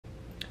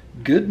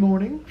Good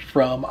morning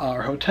from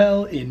our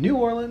hotel in New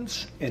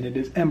Orleans, and it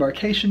is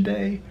Embarkation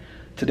Day.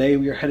 Today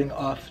we are heading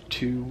off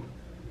to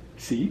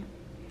see,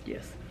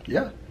 Yes.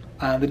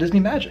 the Disney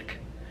Magic.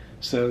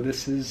 So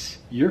this is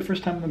your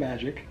first time on the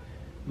Magic.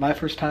 My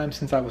first time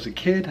since I was a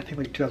kid. I think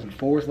like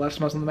 2004 was the last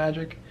time I was on the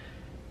Magic.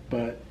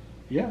 But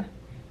yeah,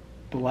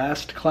 the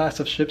last class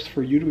of ships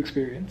for you to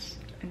experience.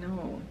 I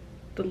know.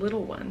 The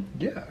little one.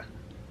 Yeah.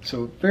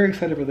 So very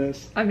excited for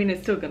this. I mean,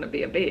 it's still gonna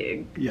be a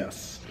big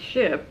Yes.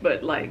 ship,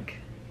 but like,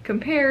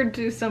 compared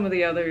to some of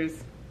the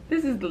others,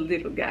 this is the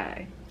little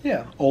guy.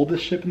 Yeah,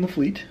 oldest ship in the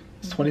fleet.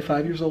 It's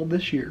 25 years old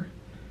this year,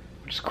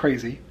 which is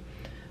crazy.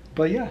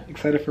 But yeah,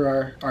 excited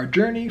for our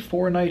journey,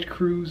 4-night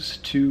cruise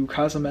to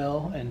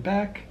Cozumel and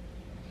back.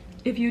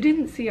 If you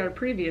didn't see our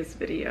previous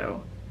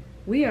video,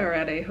 we are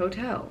at a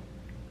hotel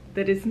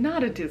that is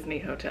not a Disney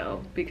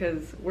hotel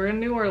because we're in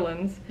New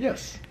Orleans.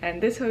 Yes.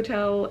 And this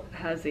hotel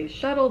has a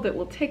shuttle that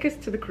will take us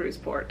to the cruise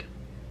port.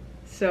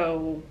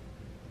 So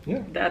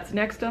Yeah. that's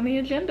next on the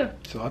agenda.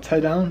 So let's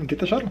head down and get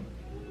the shuttle.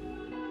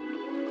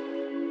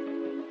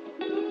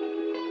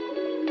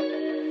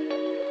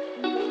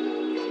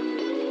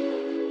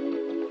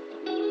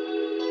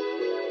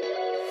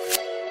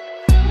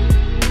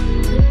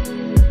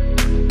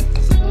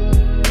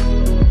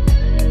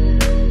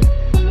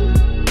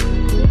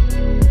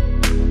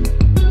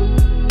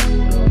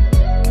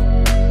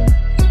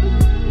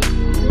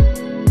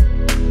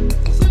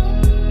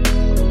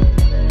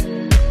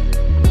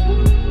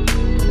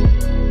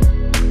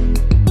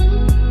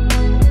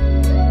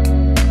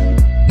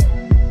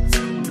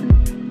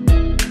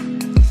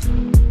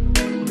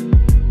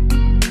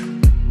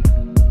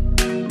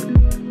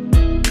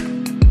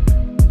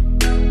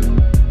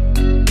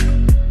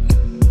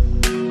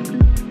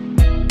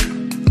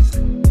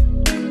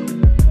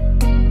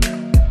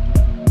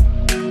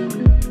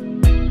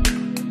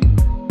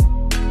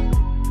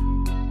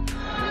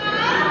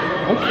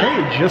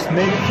 Okay, just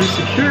made it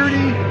through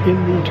security in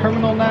the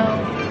terminal now.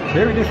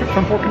 Very different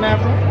from Port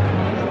Canaveral,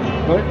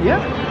 but yeah,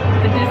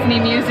 The Disney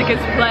music is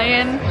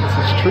playing this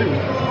is true.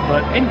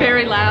 But and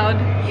very loud.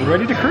 we're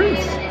ready to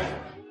cruise.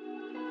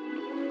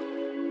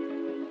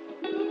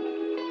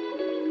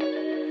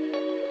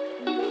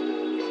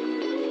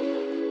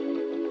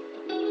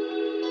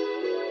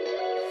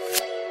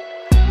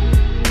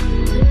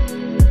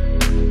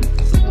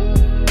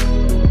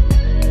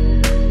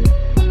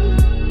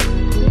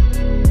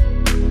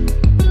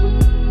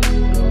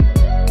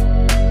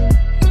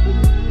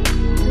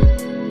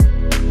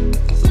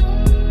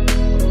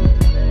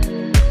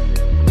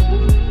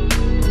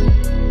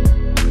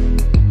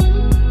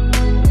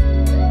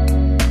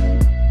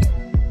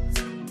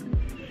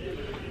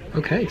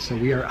 Okay, so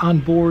we are on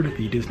board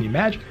the Disney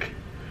Magic.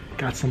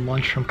 Got some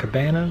lunch from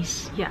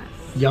Cabanas. Yes.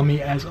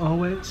 Yummy as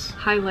always.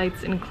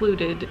 Highlights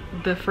included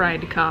the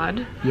fried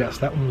cod. Yes,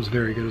 that one was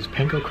very good. It was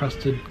panko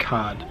crusted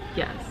cod.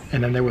 Yes.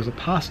 And then there was a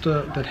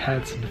pasta that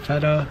had some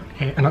feta,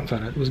 and not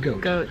feta, it was goat.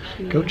 Goat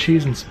cheese. Goat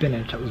cheese and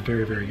spinach. That was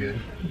very, very good.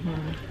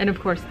 And of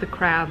course the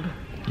crab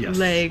Yes.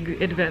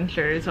 leg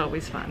adventure is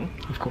always fun.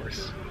 Of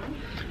course.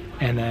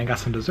 And then I got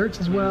some desserts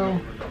as well.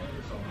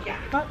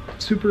 Not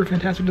super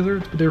fantastic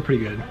desserts, but they were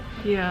pretty good.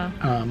 Yeah.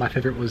 My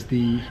favorite was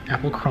the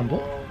apple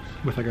crumble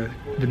with like a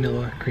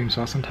vanilla cream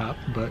sauce on top,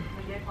 but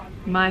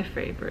My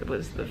favorite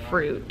was the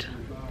fruit.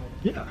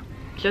 yeah.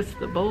 Just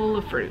the bowl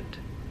of fruit.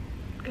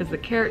 Because the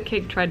carrot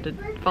cake tried to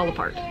fall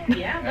apart.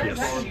 Yes.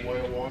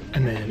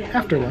 And then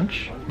after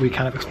lunch, we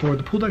kind of explored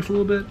the pool decks a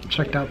little bit,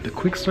 checked out the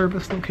quick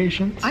service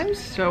locations. I'm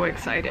so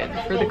excited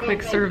for the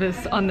quick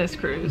service on this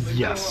cruise.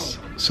 Yes.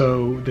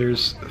 So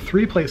there's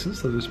 3 places.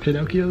 So there's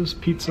Pinocchio's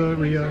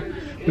Pizzeria,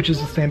 which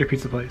is a standard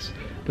pizza place.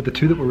 But the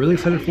 2 that we're really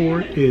excited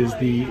for is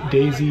the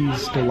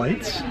Daisy's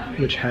Delights,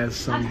 which has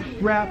some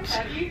wraps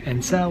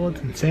and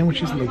salads and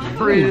sandwiches that look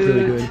really,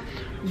 really good.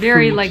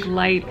 Very Fruit. like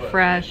light,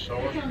 fresh,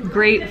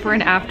 great for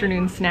an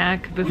afternoon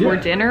snack before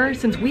Yeah. dinner,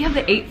 since we have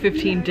the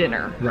 8:15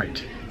 dinner.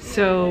 Right.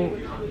 So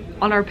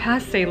on our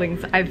past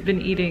sailings, I've been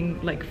eating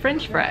like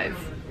French fries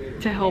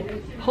to help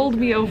hold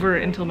me over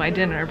until my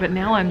dinner, but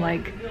now I'm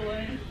like,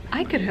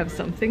 I could have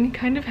something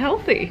kind of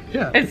healthy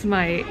Yeah. as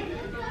my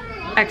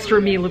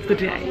extra meal of the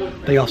day.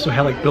 They also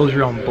have like build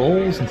your own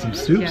bowls and some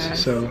soups, Yes.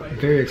 so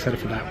very excited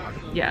for that one.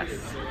 Yes.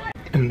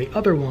 And the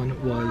other one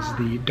was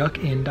the Duck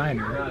Inn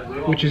Diner,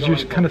 which is your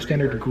kind of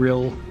standard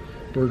grill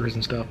burgers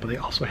and stuff, but they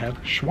also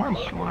have shawarma,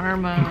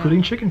 Shawarma.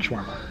 including chicken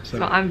shawarma.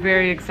 So I'm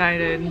very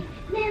excited.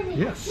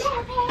 Yes.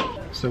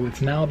 So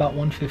it's now about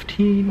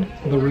 1:15.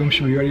 The room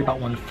should be ready about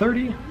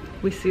 1:30.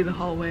 We see the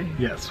hallway.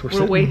 Yes, we're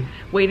We're sitting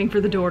waiting for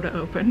the door to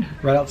open.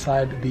 right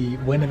outside the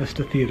Buena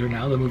Vista Theater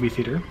now, the movie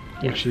theater,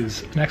 which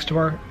is next to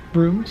our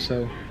room.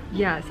 So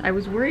Yes, I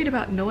was worried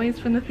about noise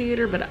from the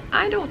theater, but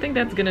I don't think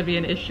that's going to be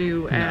an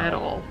issue at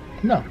all.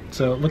 no,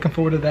 so looking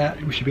forward to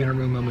that. We should be in our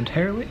room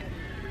momentarily.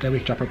 Then we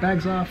can drop our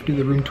bags off, do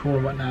the room tour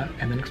and whatnot,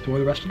 and then explore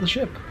the rest of the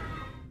ship.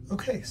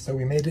 Okay, so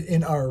we made it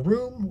in our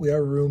room. We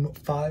are room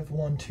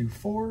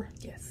 5124.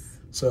 Yes.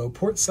 So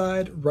port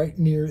side, right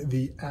near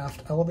the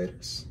aft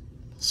elevators.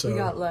 So We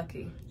got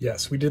lucky.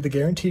 yes, we did the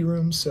guarantee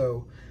room,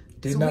 so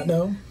did not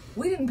know.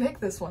 We didn't pick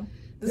this one.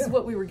 This Yeah. is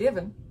what we were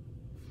given.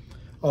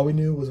 All we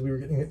knew was we were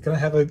gonna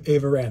have a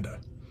veranda.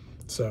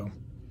 So,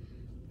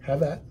 have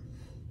that.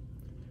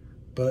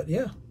 But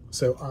yeah,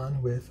 so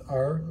on with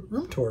our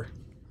room tour.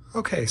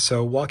 Okay,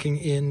 so walking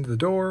in the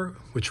door,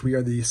 which we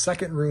are the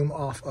second room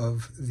off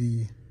of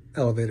the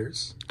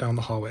elevators down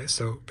the hallway,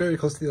 so very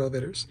close to the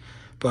elevators.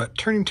 But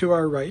turning to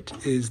our right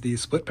is the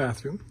split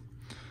bathroom.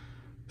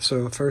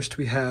 So first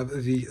we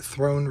have the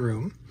throne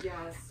room.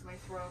 Yes, my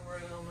throne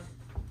room.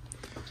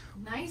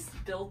 Nice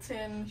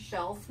built-in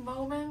shelf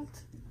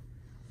moment,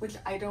 which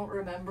I don't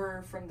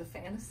remember from the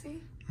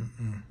fantasy.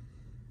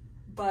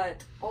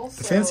 But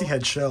also... The fantasy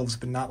had shelves,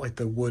 but not like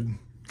the wood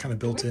kind of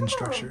built-in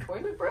structure.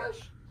 Toilet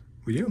brush?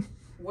 We do.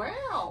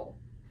 Wow,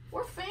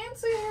 we're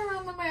fancy here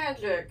on the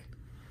magic.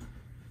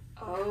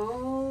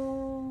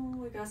 Oh,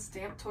 we got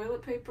stamped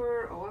toilet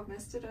paper. Oh, I've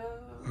messed it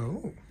up.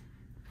 Oh.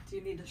 Do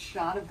you need a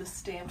shot of the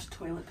stamped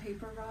toilet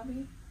paper,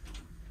 Robbie?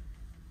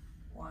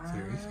 Wow.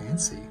 Very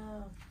fancy.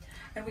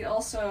 And we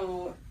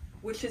also,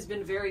 which has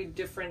been very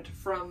different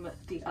from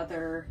the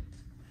other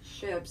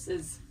ships,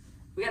 is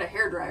we got a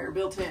hairdryer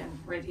built in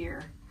right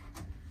here.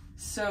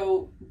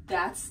 So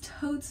that's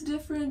totes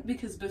different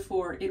because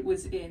before it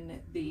was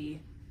in the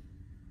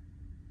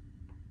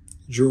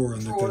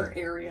drawer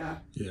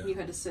area. Yeah. You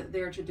had to sit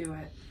there to do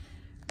it.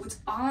 What's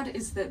odd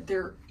is that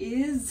there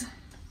is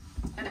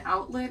an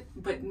outlet,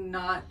 but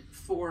not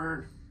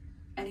for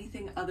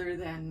anything other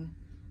than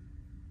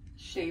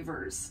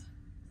shavers.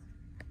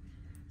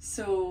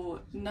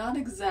 So not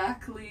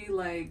exactly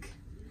like,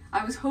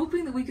 I was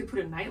hoping that we could put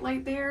a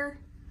nightlight there.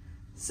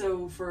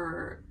 So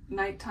for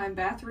nighttime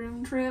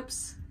bathroom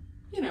trips,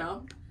 you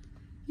know,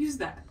 use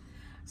that.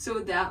 So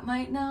that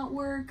might not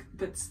work,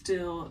 but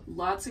still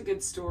lots of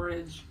good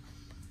storage.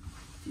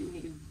 If you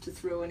need to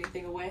throw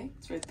anything away,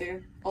 it's right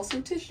there.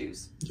 Also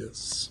tissues.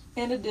 Yes.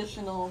 And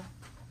additional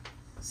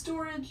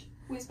storage,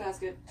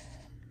 wastebasket,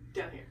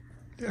 down here.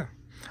 Yeah.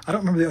 I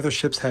don't remember the other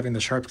ships having the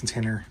sharp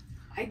container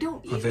I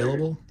don't either.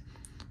 available,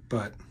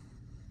 but...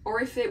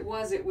 Or if it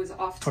was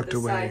off to tucked the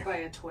away. side by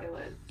a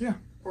toilet. Yeah.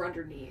 Or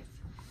underneath.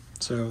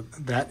 So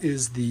that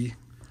is the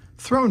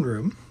throne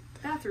room.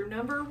 Bathroom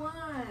number 1.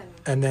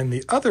 And then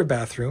the other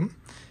bathroom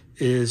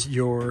is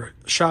your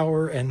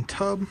shower and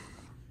tub.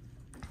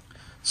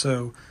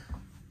 So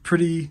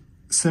pretty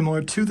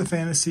similar to the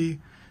fantasy.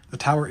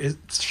 The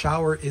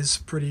shower is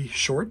pretty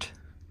short,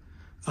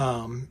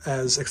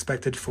 as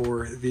expected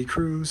for the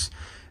cruise.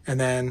 And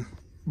then,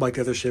 like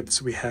other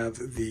ships, we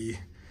have the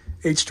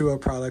H2O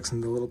products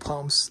and the little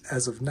pumps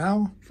as of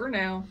now. For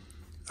now.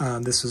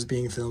 This was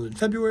being filmed in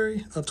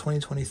February of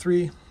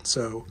 2023,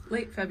 so...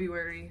 Late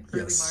February,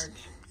 early Yes.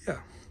 March. Yeah.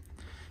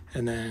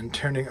 And then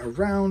turning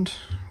around,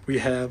 we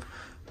have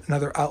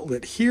another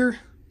outlet here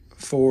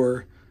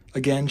for,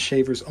 again,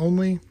 shavers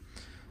only,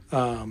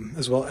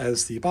 as well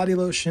as the body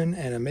lotion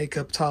and a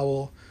makeup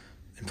towel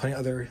and plenty of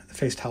other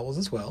face towels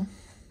as well.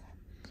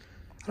 I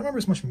don't remember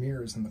as much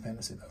mirrors in the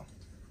fantasy, though.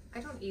 I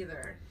don't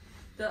either.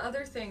 The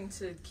other thing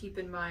to keep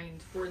in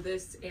mind for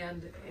this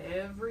and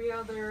every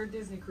other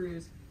Disney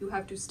cruise, you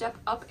have to step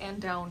up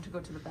and down to go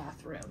to the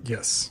bathroom.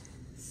 Yes.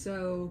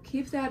 So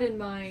keep that in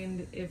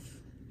mind if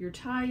you're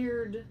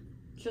tired,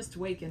 just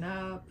waking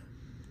up,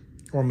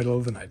 Or middle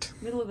of the night.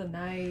 middle of the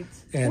night,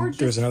 or And just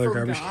there's another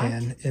forgot. garbage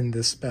can in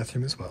this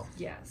bathroom as well.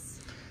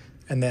 Yes.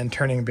 And then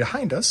turning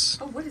behind us,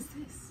 Oh, what is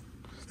this?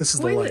 this is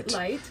Toilet the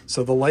light. light.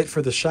 So the light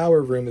for the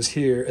shower room is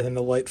here, and then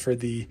the light for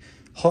the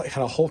kind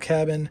of whole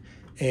cabin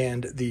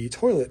and the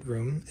toilet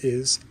room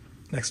is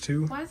next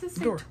to Why does it the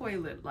say door.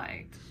 toilet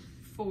light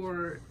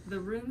for the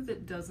room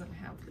that doesn't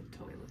have the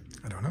toilet?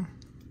 I don't know.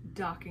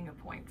 Docking a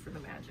point for the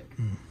magic.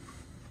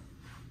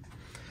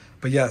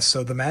 But yeah,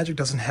 so the magic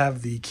doesn't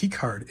have the key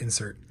card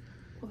insert.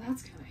 Well,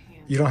 that's kind of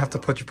handy. You don't have to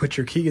though. put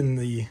your key in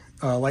the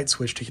light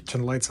switch to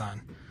turn the lights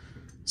on.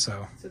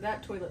 So So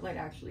that toilet light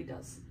actually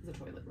does the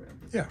toilet room.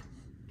 yeah,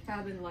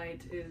 Cabin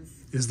light is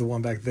is the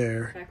one back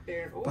there back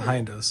there. Oh,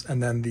 behind us,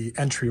 and then the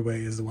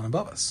entryway is the one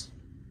above us.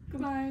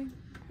 goodbye.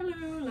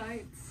 Hello,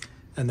 lights.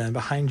 And then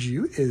behind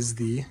you is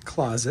the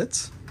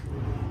closet.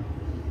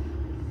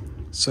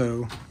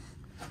 So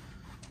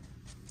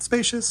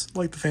spacious,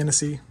 like the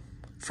fantasy,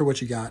 for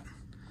what you got.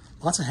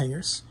 Lots of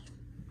hangers.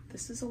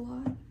 This is a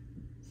lot.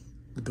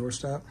 The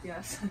doorstop.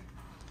 Yes.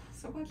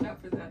 So watch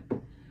out for that.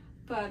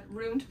 But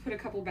room to put a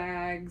couple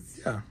bags.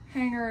 Yeah.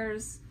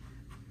 Hangers.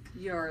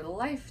 Your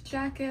life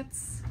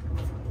jackets,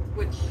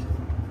 which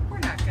we're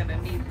not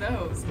gonna need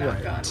those,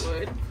 knock on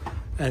wood.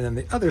 And then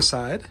the other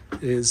side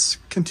is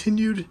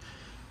continued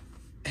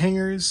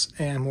hangers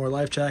and more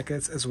life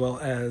jackets, as well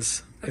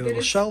as a bit little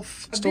of-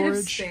 shelf A bit of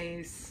storage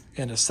space.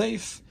 and a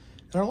safe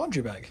and our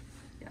laundry bag,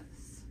 Yes.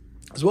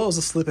 as well as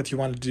a slip if you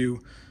want to do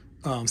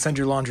send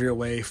your laundry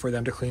away for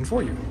them to clean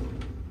for you.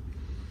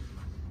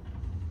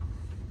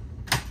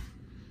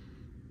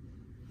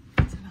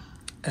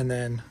 And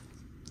then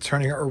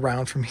turning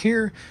around from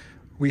here,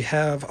 we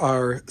have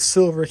our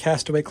Silver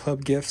Castaway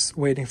Club gifts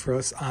waiting for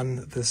us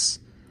on this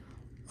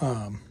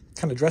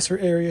kind of dresser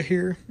area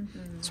here,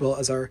 as well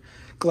as our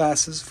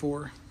glasses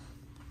for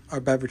our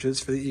beverages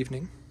for the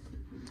evening.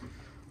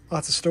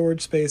 Lots of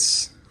storage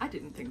space. I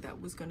didn't think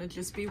that was gonna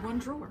just be one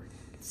drawer.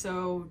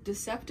 So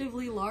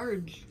deceptively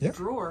large Yep.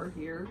 drawer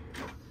here.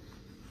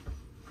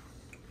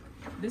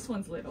 This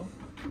one's little.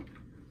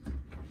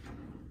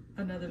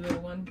 Another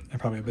little one. And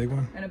probably a big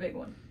one. And a big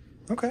one.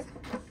 Okay.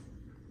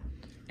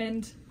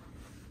 And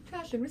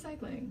trash and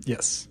recycling.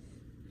 Yes.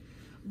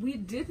 We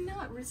did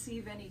not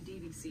receive any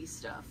DVC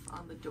stuff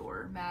on the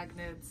door,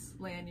 magnets,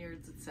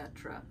 lanyards,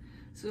 etc.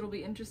 So it'll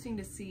be interesting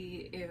to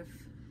see if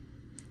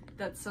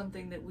that's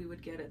something that we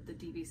would get at the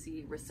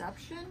DVC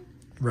reception,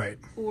 Right.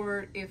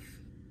 or if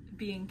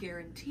being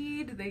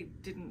guaranteed they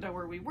didn't know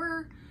where we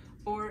were,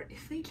 or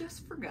if they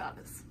just forgot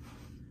us.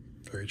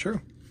 Very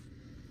true.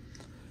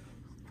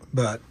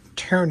 But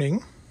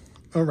turning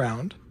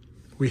around,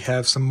 we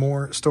have some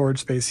more storage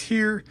space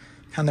here,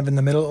 kind of in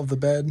the middle of the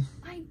bed.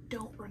 I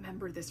don't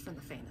remember this from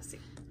the fantasy.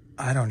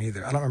 I don't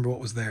either. I don't remember what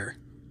was there.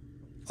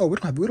 Oh, we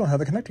don't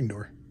have a connecting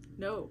door.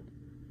 No.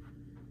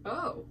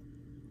 Oh.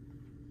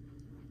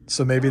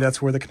 So maybe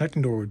that's where the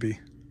connecting door would be.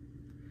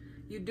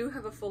 You do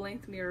have a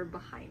full-length mirror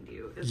behind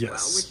you as Yes.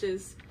 well, which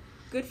is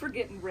good for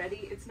getting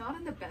ready. It's not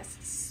in the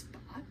best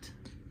spot,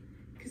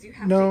 because you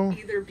have No. to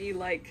either be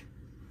like,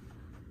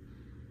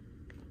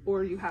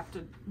 or you have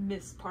to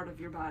miss part of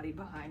your body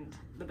behind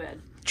the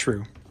bed.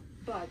 True.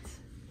 But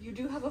you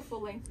do have a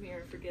full-length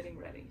mirror for getting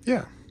ready.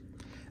 Yeah.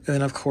 And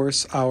then, of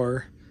course,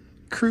 our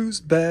cruise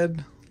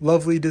bed.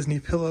 Lovely Disney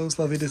pillows,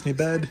 lovely Disney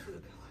bed. For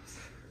the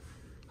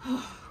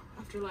pillows.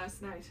 After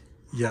last night.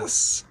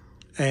 Yes.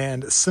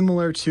 And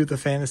similar to the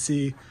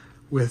fantasy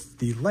with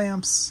the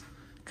lamps,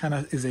 kind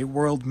of is a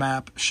world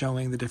map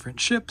showing the different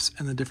ships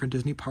and the different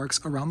Disney parks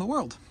around the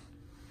world.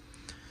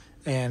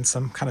 And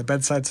some kind of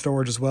bedside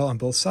storage as well on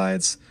both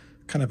sides.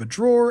 Kind of a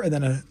drawer and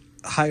then a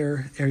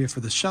higher area for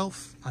the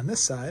shelf on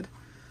this side.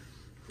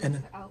 And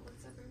The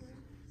outlets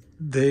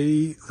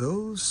everywhere.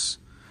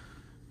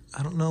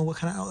 I don't know what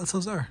kind of outlets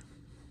those are.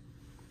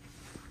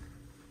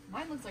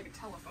 Mine looks like a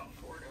telephone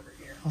cord over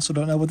here. Also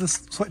don't know what this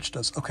switch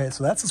does. Okay,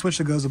 so that's the switch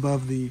that goes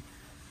above the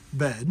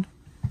bed.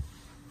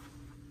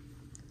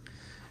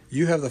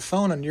 You have the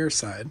phone on your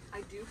side.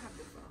 I do have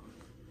the phone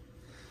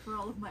for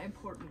all of my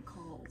important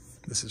calls.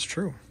 This is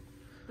true.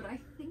 But I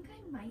think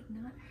I might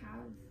not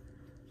have.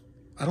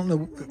 I don't know.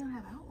 We don't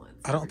have outlets.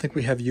 I don't think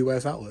we have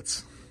US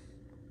outlets.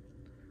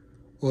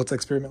 Well, let's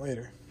experiment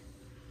later.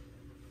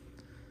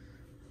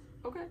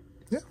 Okay.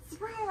 Yeah.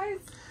 Surprise!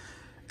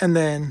 And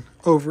then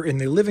over in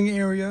the living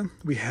area,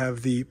 we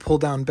have the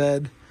pull-down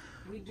bed.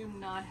 We do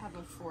not have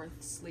a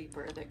fourth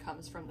sleeper that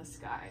comes from the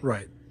sky.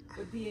 Right.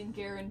 But being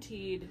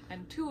guaranteed,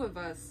 and two of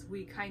us,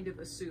 we kind of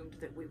assumed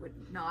that we would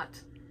not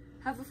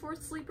have a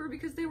fourth sleeper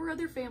because there were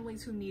other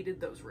families who needed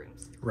those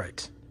rooms.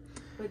 Right.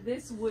 But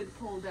this would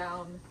pull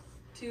down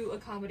to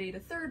accommodate a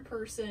third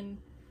person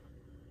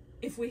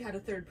if we had a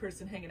third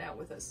person hanging out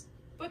with us.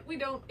 But we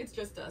don't, it's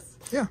just us.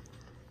 Yeah.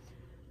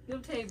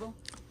 Little table.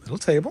 Little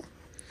table.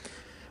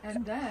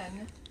 And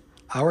then...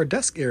 Our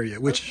desk area,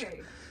 which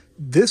okay.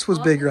 this was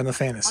bigger on the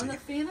fantasy. On the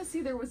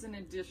fantasy, there was an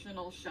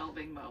additional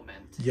shelving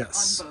moment.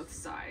 Yes. On both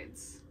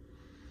sides.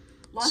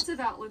 Lots of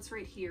outlets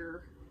right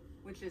here,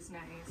 which is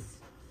nice.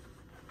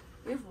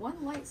 We have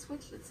one light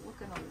switch that's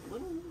looking a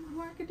little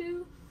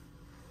wackadoo.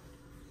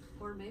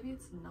 Or maybe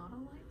it's not a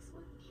light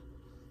switch.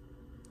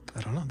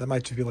 I don't know. That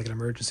might just be like an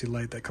emergency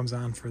light that comes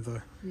on for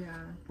the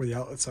where the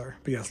outlets are.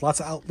 But yes, lots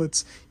of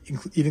outlets,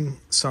 even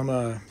some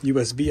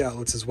USB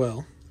outlets as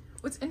well.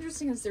 What's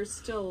interesting is there's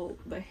still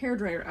the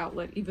hairdryer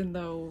outlet, even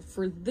though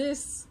for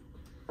this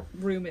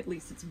room at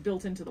least it's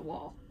built into the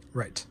wall.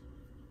 Right.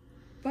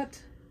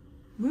 But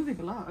moving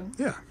along.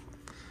 Yeah.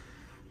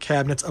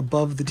 Cabinets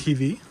above the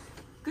TV.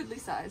 Goodly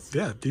sized.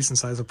 Yeah, decent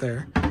size up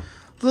there.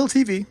 Little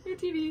TV. Your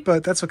TV.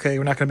 But that's okay.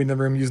 We're not going to be in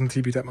the room using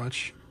the TV that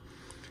much.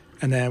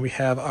 And then we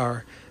have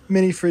our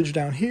mini fridge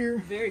down here.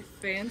 Very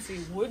fancy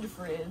wood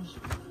fridge.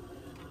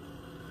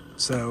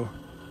 So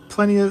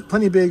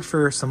plenty big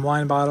for some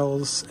wine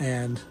bottles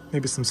and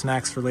maybe some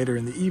snacks for later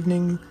in the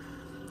evening.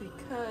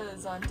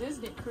 Because on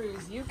Disney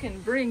Cruise, you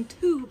can bring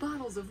 2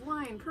 bottles of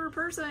wine per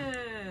person.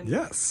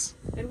 Yes.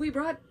 And we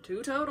brought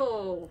 2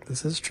 total.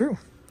 This is true.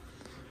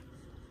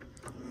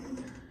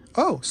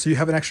 Oh, so you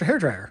have an extra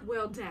hairdryer.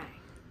 Well, dang.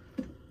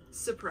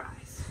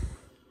 Surprise.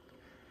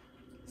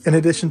 In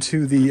addition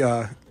to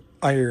the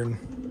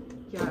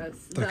iron,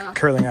 Yes. the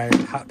curling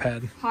iron hot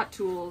pad. hot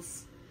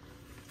tools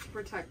to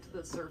protect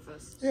the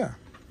surface. Yeah.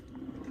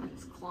 I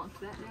just clonked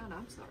that down.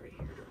 I'm sorry,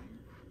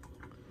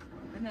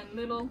 hairdryer. And then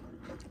little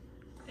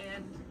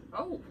and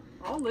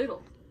all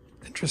little.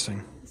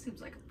 Interesting. This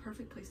seems like a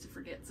perfect place to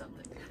forget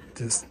something.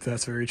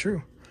 That's very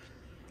true.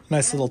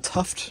 Nice little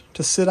tuft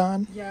to sit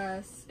on.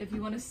 Yes, if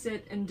you want to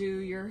sit and do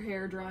your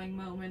hair drying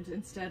moment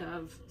instead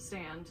of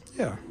stand.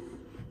 Yeah.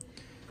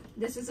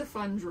 This is a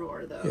fun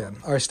drawer, though. Yeah.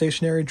 Our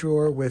stationery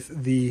drawer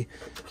with the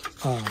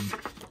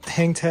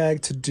hang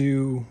tag to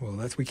do,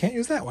 well, we can't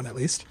use that one at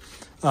least,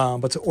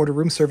 but to order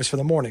room service for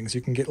the mornings. You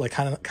can get like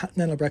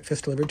continental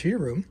breakfast delivered to your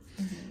room.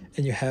 Mm-hmm.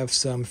 And you have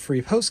some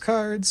free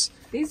postcards.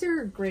 These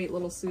are great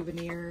little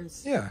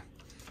souvenirs. Yeah.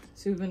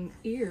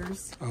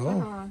 Souvenirs.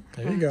 Oh,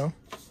 there you go.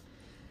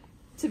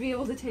 to be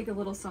able to take a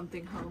little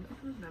something home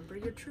and remember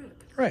your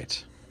trip.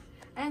 Right.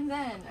 And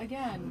then,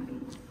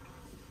 again,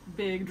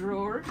 big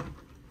drawer,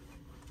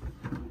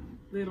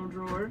 little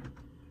drawer,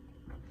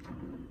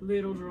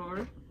 little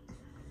drawer,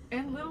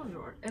 and little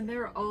drawer. And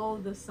they're all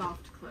the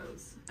soft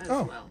clothes as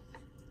well.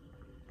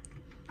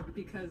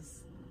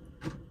 Because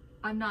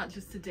I'm not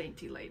just a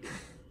dainty lady.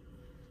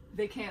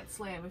 They can't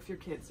slam if your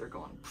kids are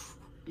going,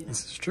 you know.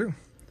 This is true.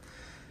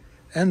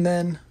 And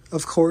then,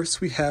 of course,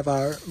 we have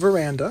our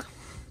veranda.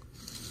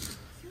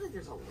 I feel like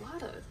there's a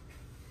lot of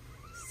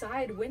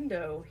side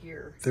window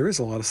here. There is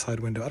a lot of side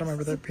window. I don't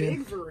remember that being.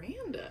 Big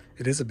veranda.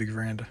 It is a big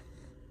veranda.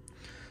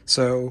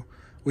 So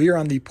we are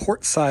on the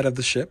port side of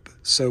the ship,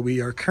 so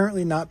we are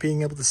currently not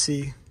being able to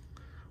see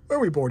where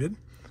we boarded,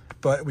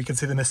 but we can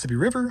see the Mississippi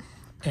River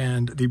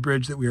and the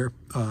bridge that we are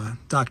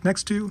docked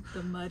next to.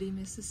 The muddy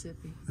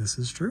Mississippi. This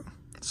is true.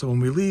 So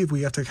when we leave,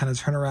 we have to kind of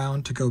turn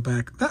around to go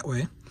back that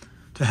way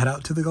to head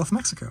out to the Gulf of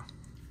Mexico.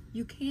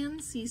 You can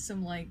see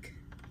some, like,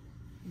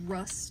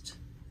 rust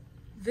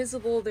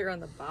visible there on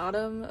the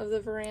bottom of the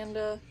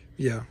veranda.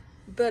 Yeah.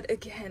 But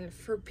again,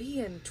 for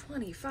being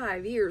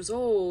 25 years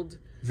old,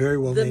 very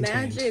well the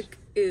maintained. magic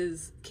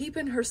is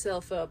keeping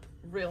herself up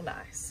real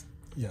nice.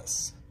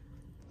 Yes.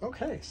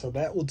 Okay, so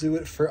that will do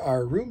it for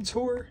our room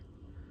tour.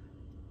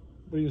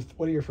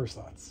 What are your first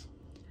thoughts?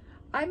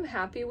 I'm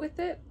happy with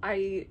it.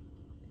 I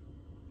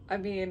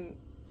mean,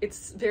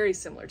 it's very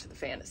similar to the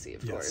fantasy,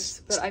 of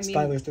course. But I mean,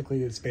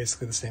 stylistically, it's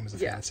basically the same as the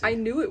fantasy. I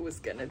knew it was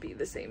gonna be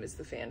the same as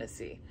the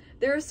fantasy.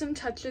 There are some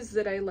touches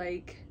that I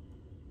like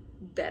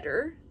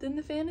better than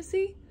the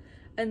fantasy,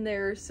 and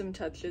there are some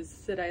touches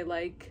that I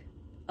like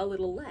a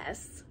little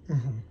less.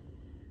 Mm-hmm.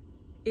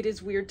 It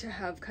is weird to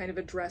have kind of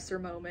a dresser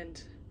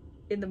moment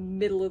in the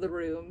middle of the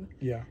room.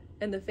 Yeah.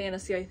 And the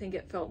fantasy, I think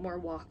it felt more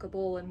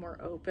walkable and more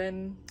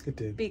open. It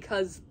did.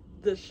 Because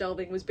the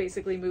shelving was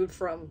basically moved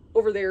from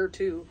over there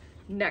to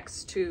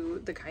next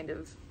to the kind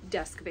of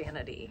desk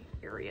vanity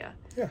area.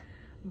 Yeah.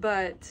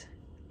 But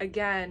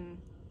again,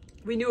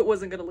 we knew it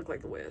wasn't going to look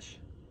like the Wish.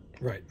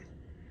 Right.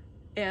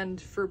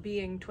 And for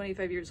being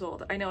 25 years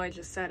old, I know I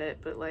just said it,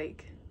 but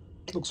like...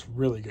 It looks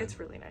really good. It's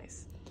really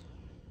nice.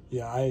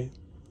 Yeah, I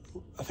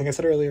think I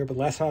said earlier, but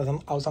last time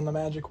I was on the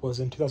Magic was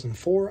in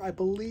 2004, I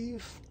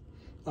believe.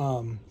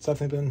 It's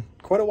definitely been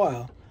quite a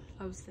while.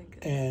 I was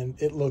thinking.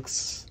 And it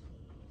looks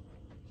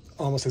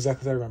almost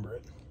exactly as I remember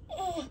it.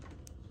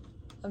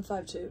 I'm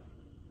 5'2".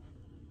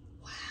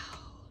 Wow.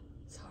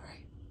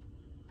 Sorry.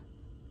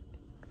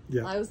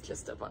 Yeah. I was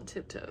just up on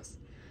tiptoes.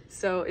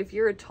 So if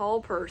you're a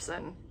tall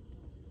person,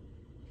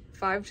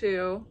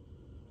 5'2",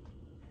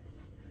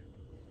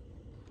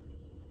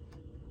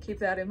 keep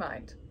that in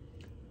mind.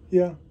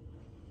 Yeah.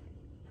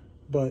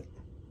 But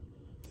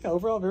yeah,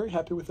 overall very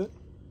happy with it.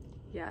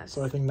 Yes.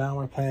 So I think now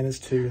our plan is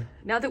to...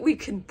 Now that we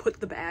can put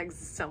the bags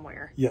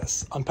somewhere.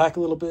 Yes. Unpack a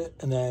little bit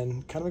and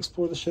then kind of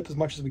explore the ship as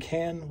much as we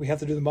can. We have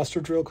to do the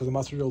muster drill because the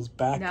muster drill is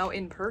back... Now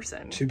in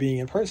person. ...to being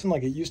in person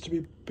like it used to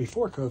be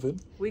before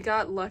COVID. We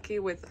got lucky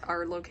with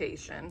our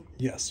location.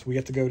 Yes. We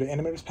have to go to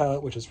Animator's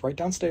Palette, which is right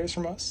downstairs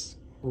from us.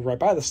 We're right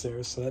by the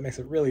stairs, so that makes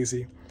it real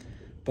easy.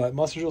 But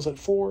muster drill's at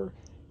 4,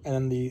 and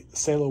then the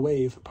Sail a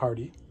Wave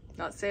party.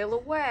 Not sail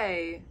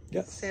away.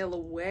 Yes. Sail a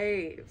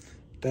wave.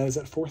 That is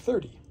at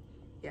 4:30.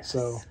 Yes.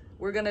 So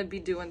we're gonna be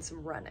doing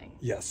some running.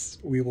 Yes,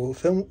 we will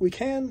film what we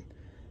can.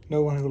 No,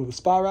 we want to go to the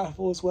spa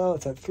raffle as well.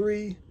 It's at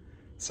 3,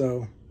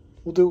 so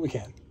we'll do what we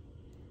can.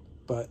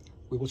 But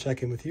we will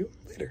check in with you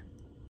later.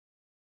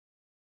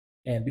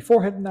 And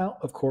before heading out,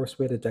 of course,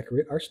 we had to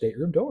decorate our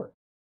stateroom door.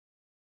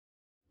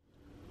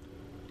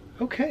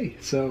 Okay,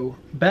 so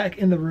back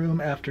in the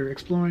room after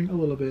exploring a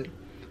little bit.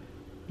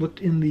 Looked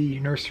in the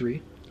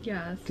nursery.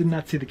 Yes. Did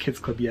not see the kids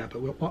club yet,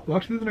 but we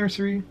walked through the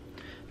nursery.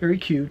 Very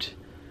cute.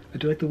 I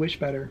do like the Wish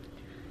better.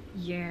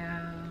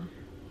 Yeah.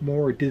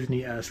 More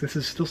Disney-esque. This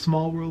is still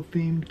Small World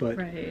themed, but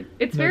right.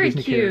 It's no very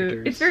Disney cute.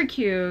 characters. It's very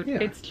cute. Yeah.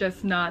 It's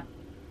just not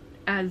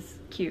as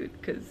cute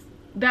because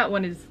that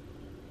one is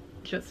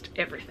just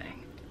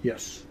everything.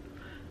 Yes.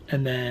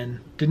 And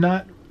then did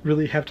not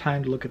really have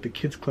time to look at the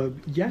kids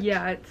club yet.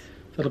 Yet.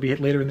 That'll be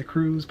later in the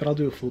cruise, but I'll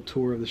do a full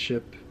tour of the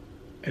ship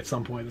at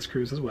some point in this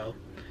cruise as well,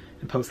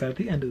 and post that at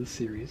the end of the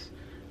series.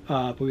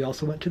 But we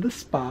also went to the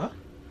spa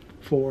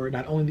for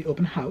not only the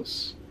open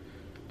house,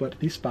 but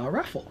the spa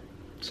raffle.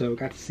 So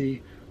got to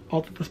see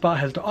all that the spa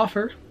has to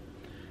offer,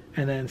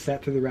 and then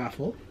sat through the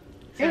raffle.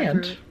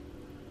 And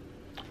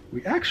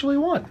we actually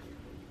won.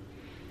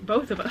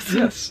 Both of us.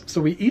 Yes.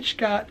 So we each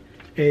got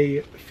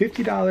a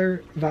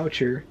 $50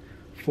 voucher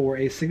for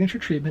a signature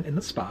treatment in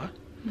the spa.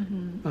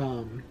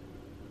 Mm-hmm.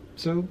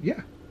 So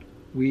yeah,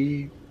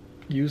 we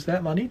used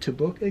that money to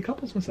book a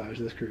couples massage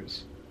this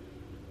cruise.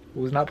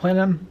 Was not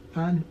planning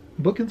on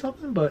booking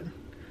something, but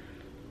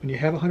when you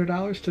have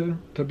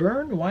 $100 to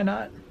burn, why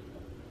not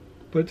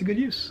put it to good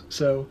use?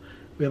 So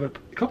we have a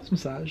couples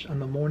massage on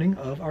the morning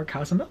of our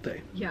Casa Melt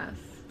Day. Yes,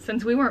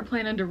 since we weren't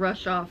planning to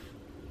rush off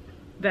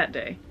that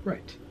day.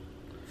 Right.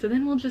 So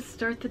then we'll just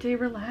start the day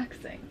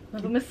relaxing.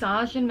 We'll have a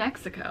massage in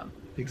Mexico.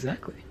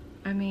 Exactly.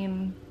 I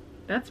mean,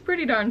 that's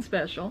pretty darn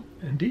special.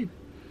 Indeed.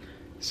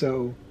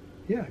 So,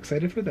 yeah,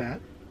 excited for that.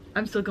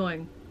 I'm still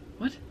going,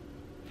 what?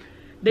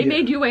 They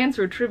made you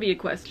answer a trivia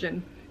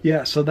question.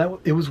 Yeah, so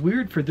it was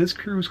weird for this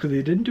cruise because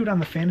they didn't do it on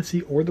the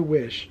Fantasy or the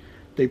Wish.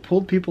 They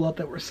pulled people up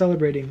that were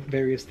celebrating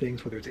various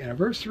things, whether it's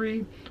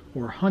anniversary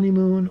or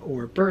honeymoon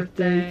or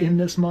birthday in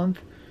this month.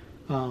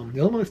 The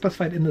only one that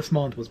specified in this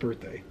month was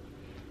birthday.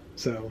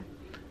 So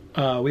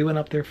we went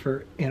up there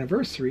for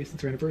anniversary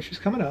since our anniversary's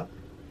coming up.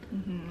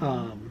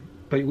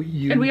 But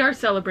and we are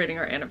celebrating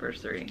our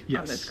anniversary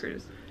on this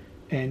cruise.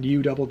 And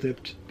you double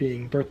dipped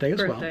being birthday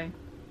as well.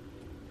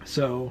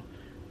 So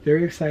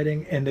very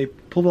exciting. And they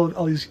pulled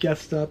all these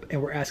guests up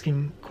and were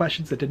asking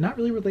questions that did not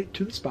really relate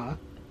to the spa.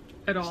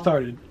 At all.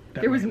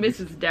 There was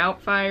Mrs.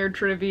 Doubtfire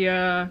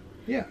trivia.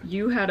 Yeah.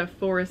 You had a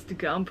Forrest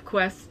Gump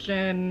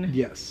question.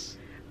 Yes.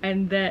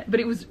 And then,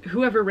 but it was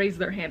whoever raised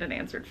their hand and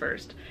answered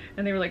first.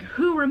 And they were like,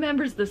 who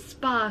remembers the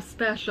spa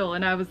special?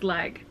 And I was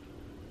like,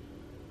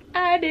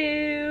 I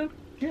do.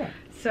 Yeah.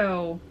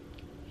 So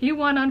he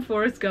won on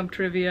Forrest Gump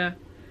trivia.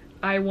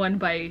 I won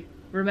by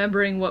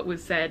remembering what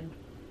was said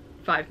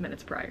 5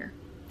 minutes prior.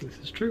 This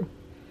is true.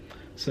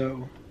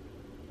 So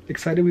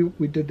excited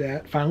we did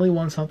that. Finally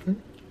won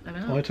something. I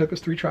know. Only took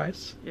us 3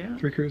 tries. Yeah.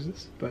 3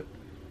 cruises. But,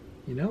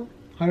 you know,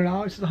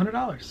 $100 is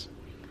 $100.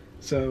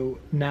 So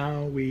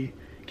now we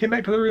came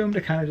back to the room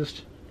to kind of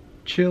just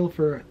chill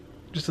for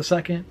just a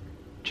second,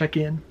 check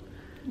in.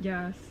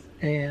 Yes.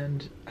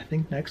 And I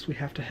think next we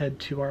have to head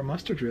to our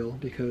muster drill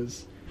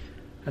because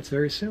that's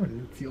very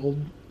soon. It's the old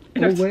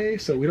way,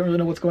 so we don't really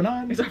know what's going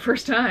on. It's our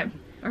first time.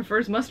 Our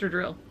first muster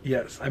drill.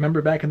 Yes. I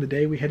remember back in the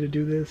day we had to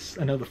do this.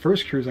 I know the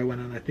first cruise I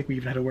went on, I think we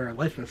even had to wear a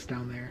life vest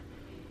down there.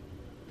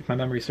 If my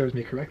memory serves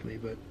me correctly,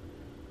 but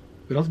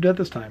we don't have to do that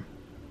this time.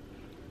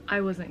 I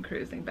wasn't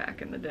cruising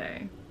back in the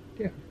day.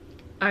 Yeah.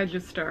 I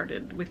just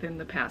started within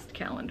the past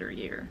calendar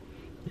year.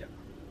 Yeah.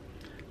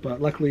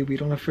 But luckily we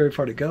don't have very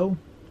far to go.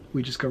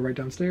 We just go right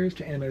downstairs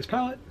to Animator's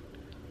Palette,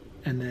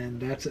 and then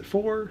that's at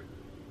 4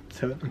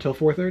 until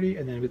 4:30,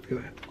 and then we have to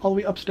go all the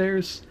way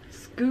upstairs.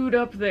 Scoot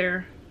up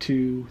there.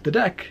 To the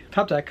deck,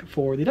 top deck,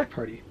 for the deck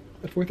party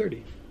at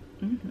 4:30.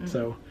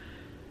 So,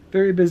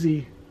 very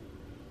busy.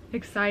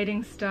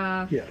 Exciting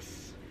stuff.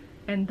 Yes.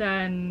 And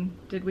then,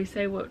 did we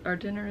say what our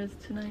dinner is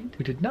tonight?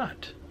 We did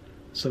not.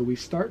 So we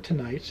start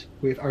tonight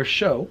with our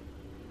show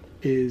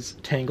is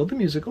Tangled the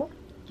Musical.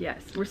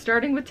 Yes, we're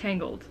starting with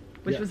Tangled,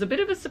 which was a bit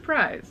of a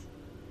surprise,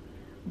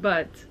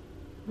 but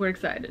we're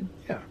excited.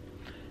 Yeah.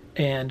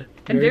 And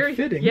very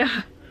fitting.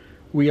 Yeah.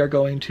 We are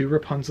going to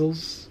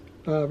Rapunzel's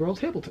Royal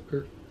Table.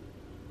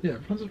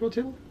 Rapunzel's Royal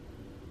Table?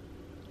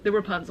 The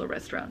Rapunzel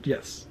restaurant.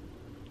 Yes.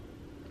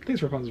 I think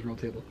it's Rapunzel's Royal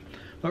Table.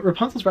 But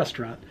Rapunzel's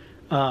restaurant.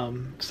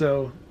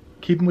 So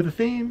keeping with the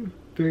theme.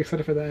 Very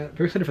excited for that.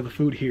 Very excited for the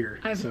food here.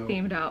 I have a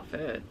themed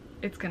outfit.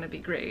 It's going to be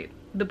great.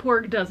 The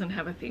Porg doesn't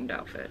have a themed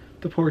outfit.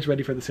 The Porg's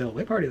ready for the sail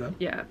away party, though.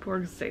 Yeah,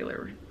 Porg's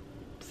sailor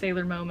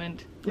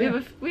moment. We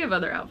have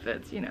other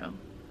outfits, you know.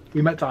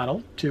 We met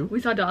Donald, too.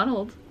 We saw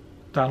Donald.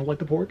 Donald like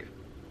the Porg?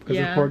 Because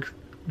the Porg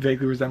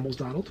vaguely resembles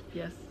Donald.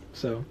 Yes.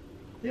 So,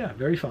 yeah,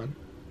 very fun.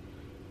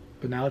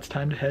 But now it's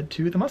time to head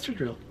to the muster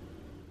drill.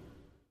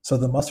 So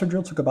the muster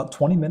drill took about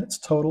 20 minutes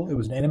total. It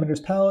was an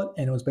animator's palette,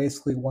 and it was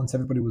basically once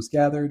everybody was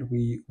gathered,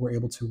 we were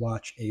able to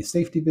watch a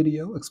safety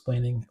video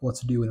explaining what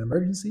to do in an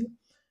emergency.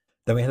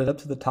 Then we headed up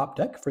to the top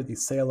deck for the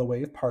sail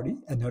away party,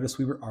 and noticed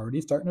we were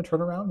already starting to turn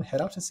around and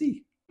head out to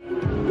sea.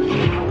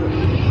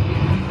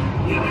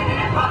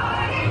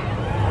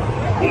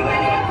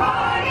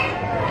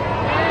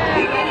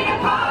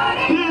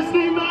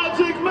 Disney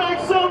Magic, make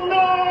some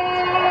noise!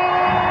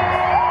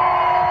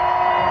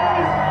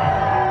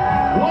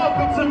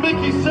 Welcome to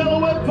Mickey's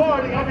Silhouette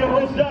Party. I'm your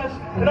host, Josh,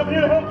 and I'm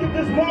here to help get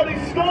this party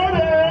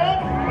started.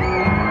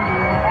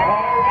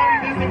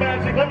 Alrighty, Disney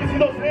Magic, let me see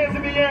those hands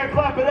in the air and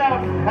clap it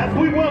out as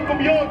we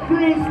welcome your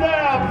cruise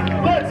staff.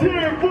 Let's hear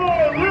it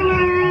for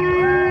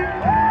Lily.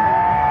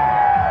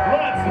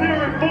 Let's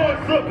hear it for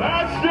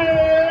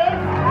Sebastian.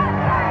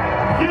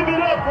 Give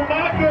it up for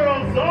my girl,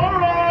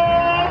 Zara.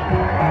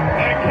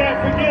 And can't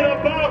forget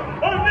about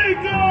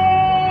Anika.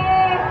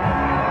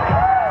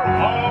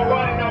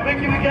 Alrighty, now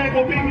Mickey and the gang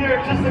will be here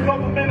in just a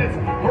couple minutes.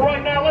 But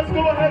right now, let's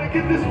go ahead and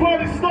get this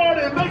party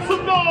started. Make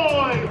some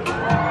noise.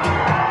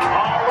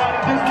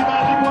 Alrighty, Disney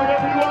Magic,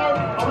 wherever you are,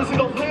 I want to see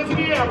those hands in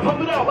the air. Pump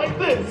it out like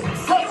this.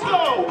 Let's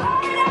go.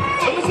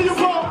 Let me see you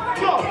pump.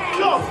 Go,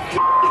 go.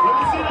 Let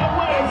me see that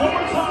wave one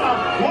more time.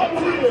 1,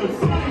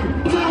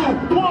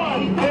 2,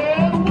 1,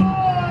 and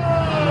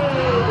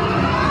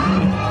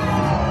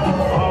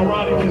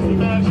alrighty, Disney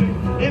Magic,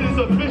 it is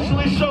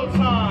officially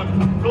showtime.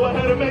 Go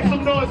ahead and make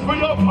some noise for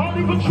your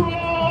party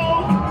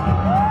patrol.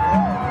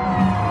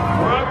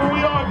 Wherever we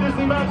are,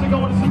 Disney Magic, I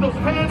want to see those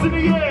hands in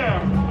the air.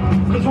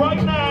 Because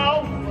right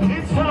now,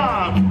 it's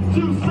time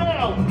to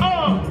sail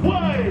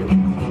away.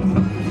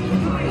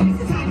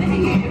 It's a time of the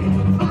year.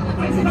 All the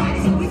friends and I,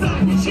 so it's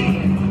time to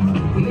cheer.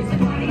 It's a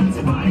party, it's a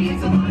party,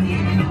 it's a party,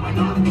 and I know I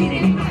don't need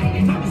anybody.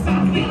 It's time to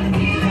stop feeling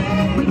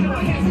feeling. We throw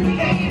our hands in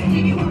the air,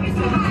 leave your worries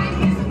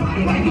behind. It's a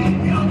party right here,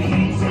 it only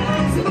hates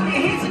us. So put your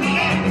hands in the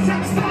air, it's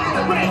time to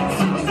celebrate.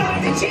 So it's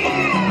time to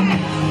cheer.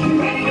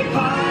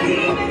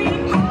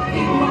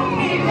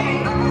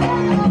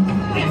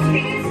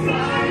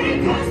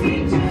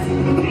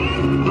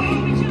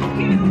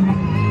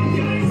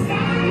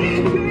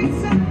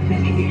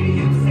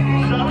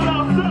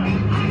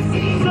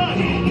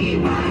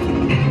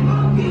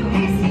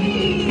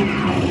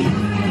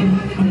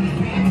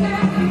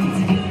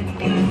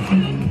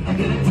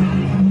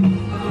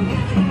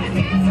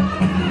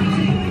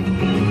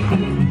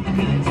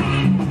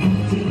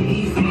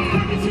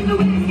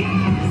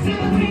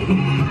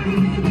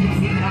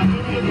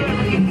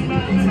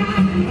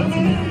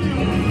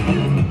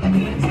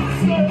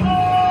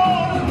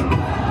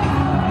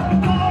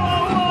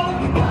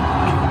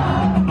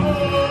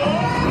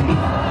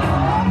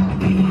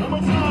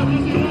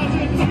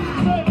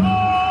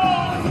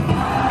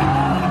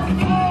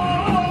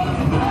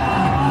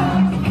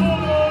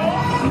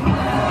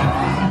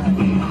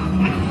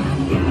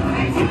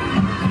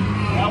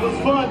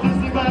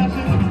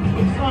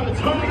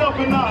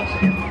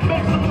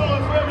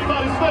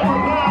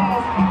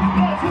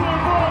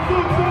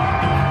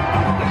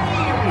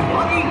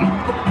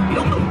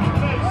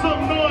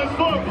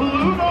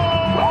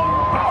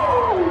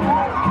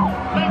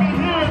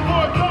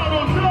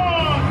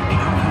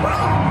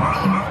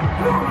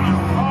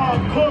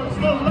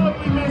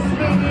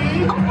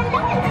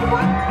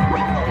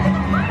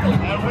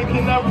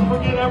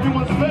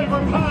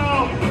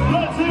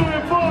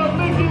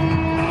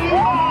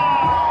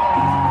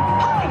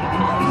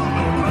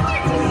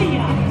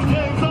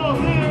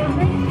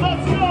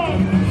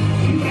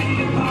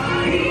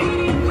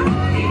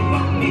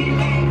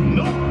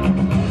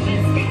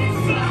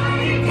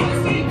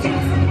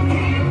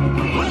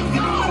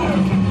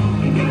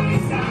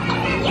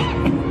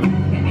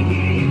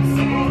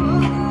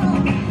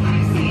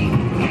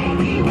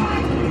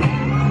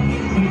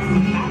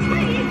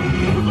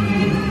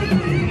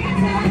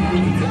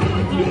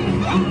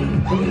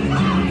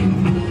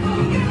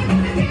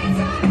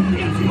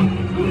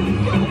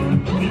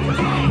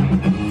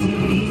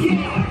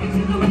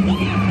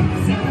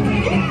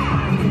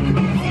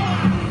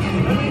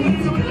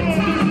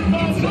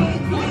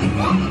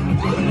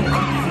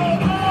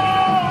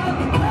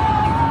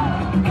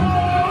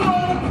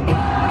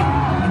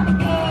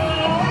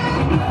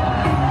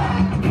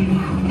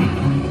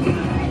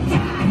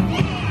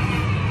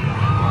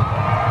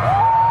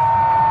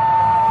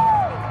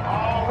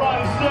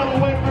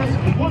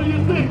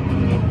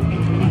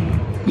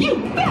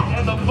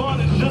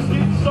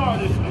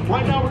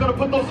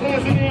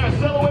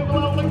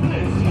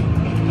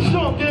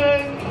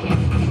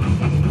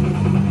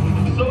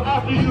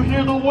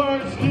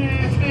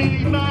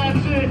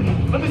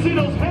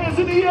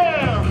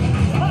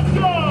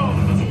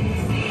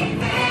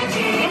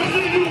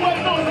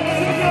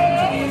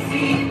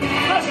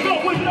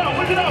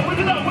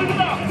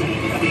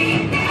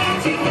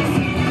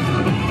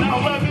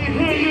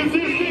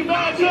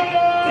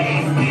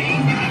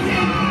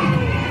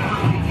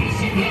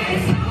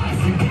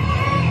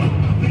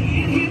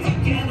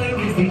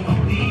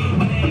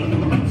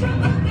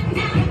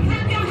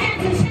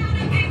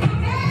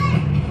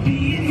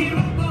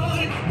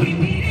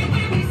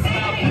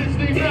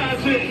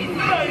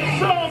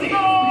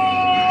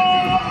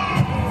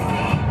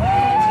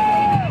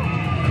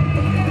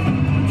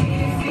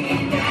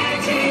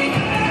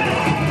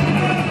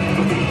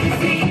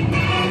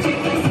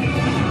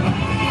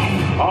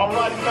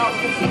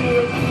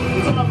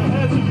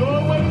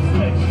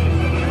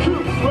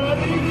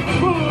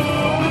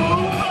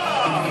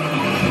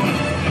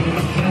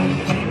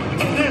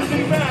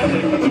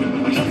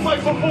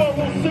 like before,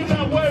 we'll sing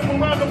that wave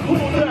around the pool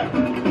deck.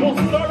 We'll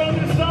start on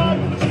this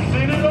side,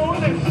 sing it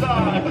on this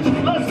side.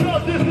 Let's go,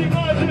 Disney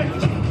Magic.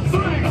 3,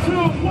 2,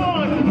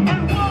 1,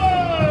 and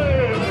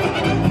wave!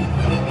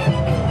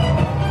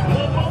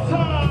 One more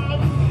time.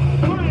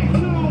 3,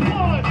 2,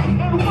 1,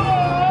 and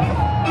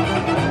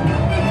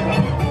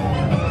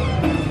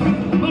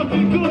wave!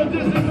 Looking good,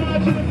 Disney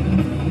Magic.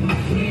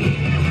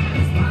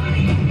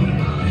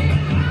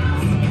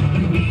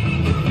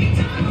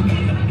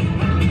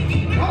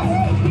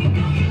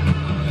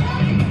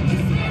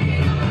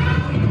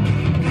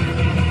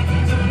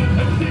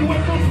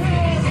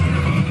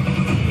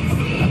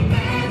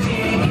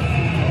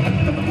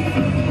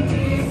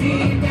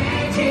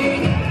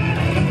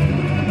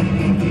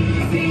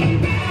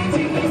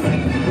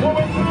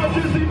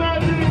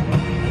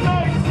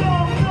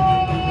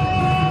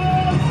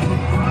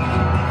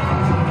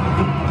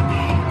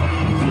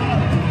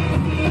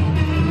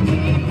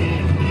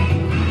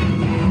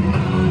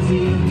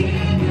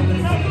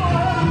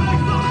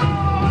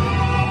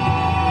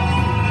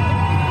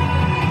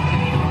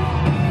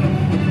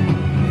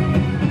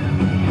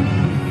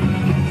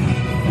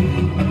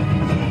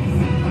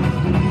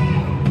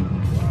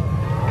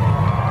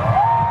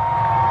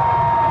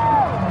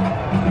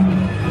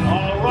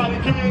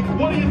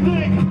 What do you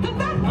think?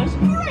 That was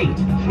great!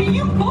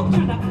 You folks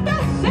are the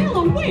best sail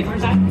of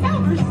waivers I've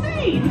ever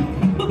seen!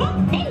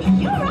 Hey,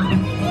 you're right!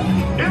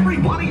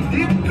 Everybody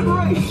did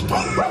great!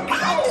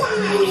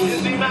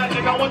 Disney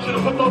Magic, I want you to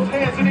put those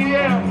hands in the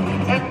air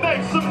and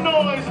make some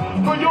noise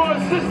for your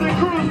assistant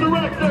cruise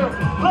director.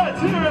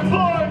 Let's hear it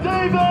for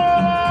David!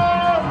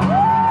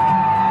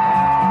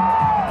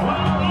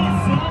 Well, it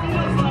certainly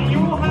looks like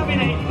you're all having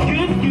a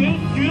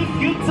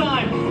good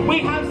time. We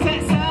have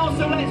set sail,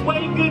 so let's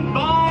wave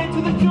goodbye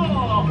to the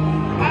shore.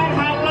 And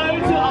hello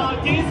to our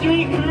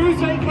Disney cruise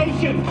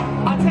vacation.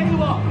 I tell you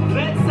what,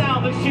 let's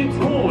sound the ship's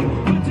horn.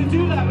 But to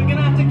do that, we're going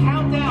to have to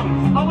count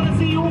down. I want to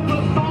see you all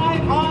put 5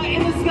 high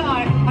in the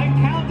sky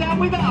and count down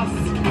with us.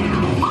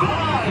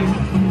 5,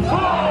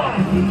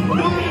 4,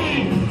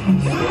 3,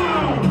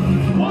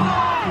 2, 1.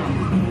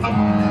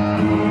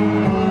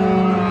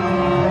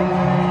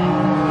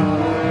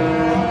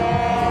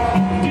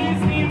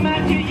 Disney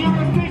Magic,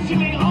 you're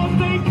officially on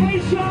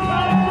vacation!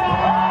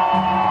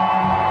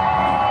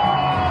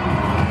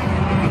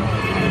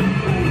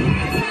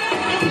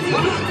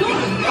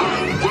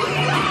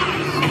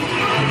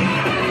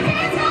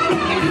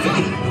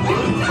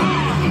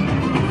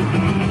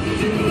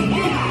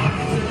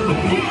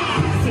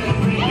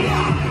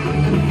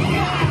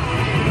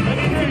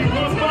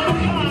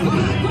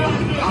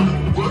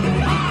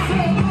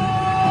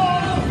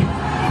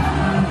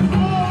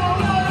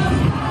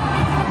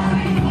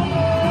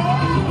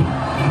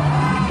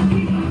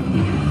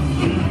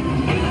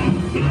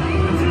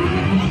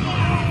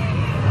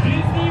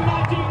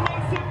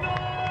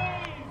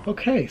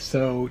 Okay,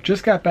 so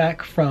just got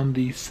back from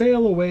the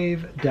Sail a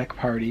Wave deck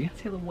party.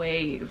 Sail a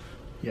wave.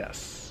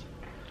 Yes.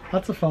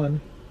 Lots of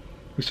fun.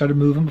 We started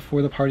moving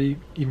before the party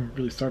even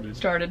really started.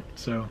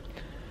 So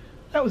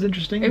that was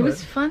interesting. It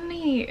was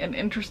funny and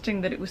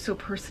interesting that it was so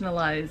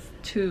personalized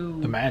to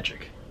the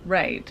magic.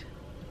 Right.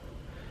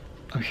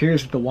 I'm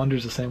curious if the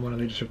wonder's the same one or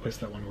they just replaced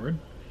that one word.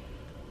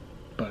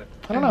 But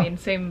I don't know. I mean,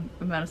 same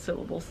amount of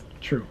syllables.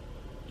 True.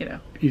 You know.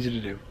 Easy to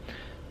do.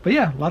 But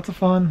yeah, lots of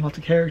fun, lots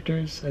of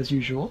characters as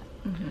usual.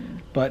 Mm-hmm.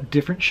 But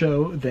different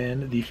show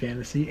than the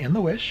Fantasy and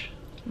the Wish.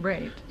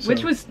 Right. So,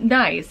 which was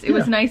nice. It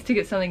was nice to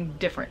get something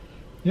different.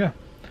 Yeah.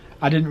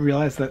 I didn't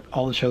realize that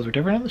all the shows were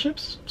different on the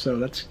ships, so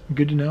that's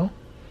good to know.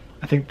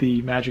 I think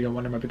the Magic and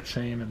Wonder might be the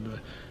same, and the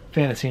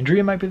Fantasy and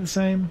Dream might be the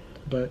same,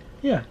 but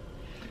yeah.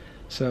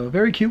 So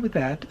very cute with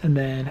that, and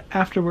then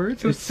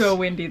afterwards... It was so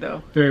windy,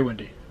 though. Very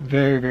windy.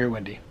 Very, very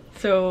windy.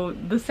 So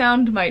the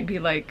sound might be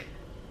like...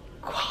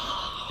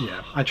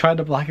 Yeah, I tried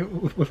to block it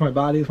with my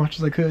body as much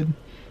as I could,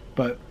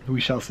 but we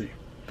shall see.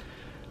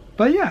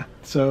 But yeah,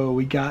 so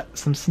we got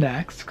some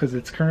snacks, because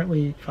it's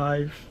currently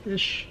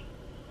 5-ish.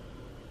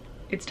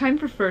 It's time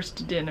for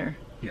first dinner.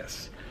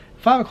 Yes.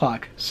 5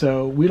 o'clock,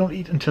 so we don't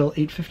eat until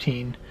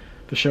 8:15.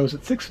 The show's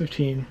at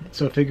 6:15,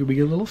 so I figured we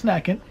get a little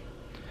snack in.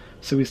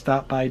 So we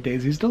stopped by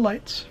Daisy's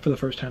Delights for the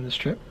first time this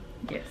trip.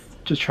 Yes.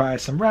 Just try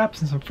some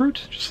wraps and some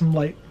fruit, just some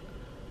light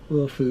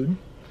little food.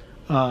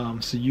 So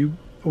you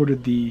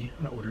ordered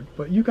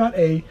but you got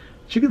a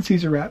chicken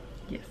Caesar wrap.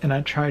 Yes. And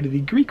I tried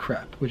the Greek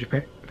wrap, which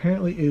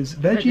apparently is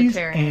veggies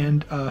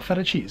and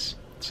feta cheese.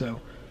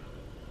 So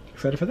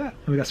excited for that.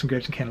 And we got some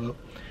grapes and cantaloupe.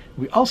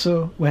 We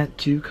also went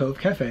to Cove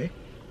Cafe.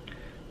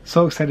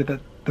 So excited that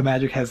the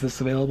Magic has this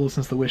available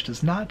since the Wish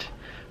does not.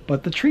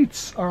 But the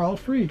treats are all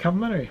free,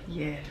 complimentary.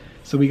 Yeah.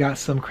 So we got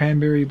some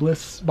cranberry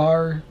bliss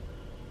bar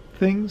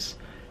things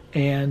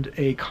and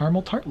a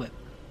caramel tartlet.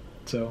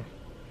 So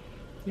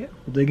yeah,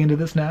 we'll dig into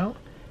this now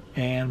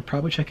and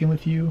probably check in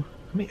with you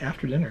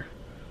after dinner.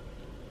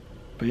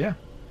 But yeah,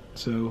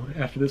 so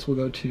after this we'll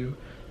go to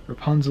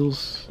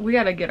Rapunzel's. We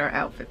gotta get our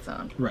outfits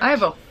on. Right. I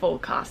have a full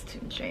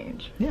costume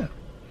change. Yeah.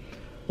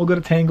 We'll go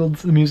to Tangled,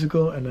 the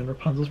musical, and then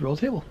Rapunzel's roll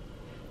table.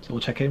 So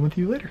we'll check in with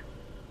you later.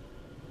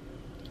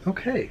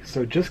 Okay,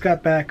 so just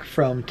got back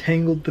from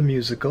Tangled the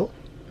musical.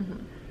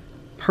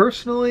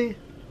 Personally,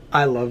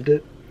 I loved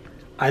it.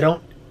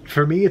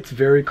 For me, it's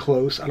very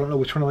close. I don't know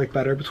which one I like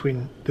better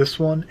between this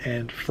one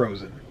and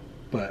Frozen.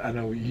 But I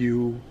know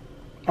you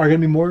are going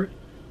to be more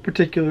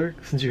particular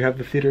since you have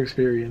the theater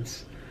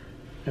experience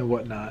and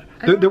whatnot.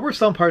 There were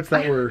some parts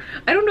that were...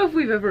 I don't know if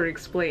we've ever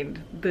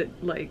explained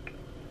that, like,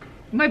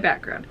 my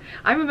background.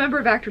 I'm a member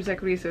of Actors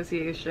Equity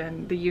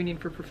Association, the union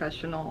for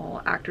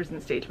professional actors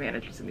and stage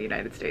managers in the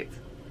United States.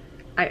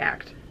 I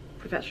act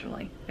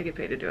professionally. I get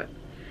paid to do it.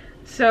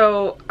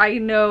 So I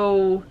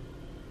know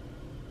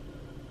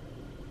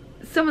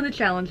some of the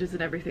challenges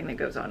and everything that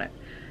goes on it.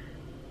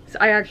 So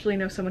I actually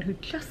know someone who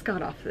just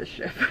got off this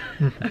ship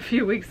a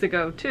few weeks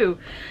ago too.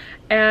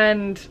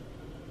 And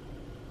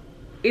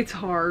it's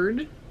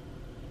hard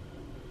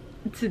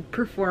to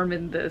perform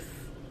in this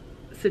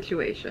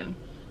situation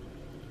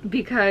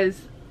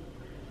because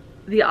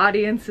the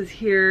audiences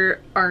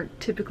here aren't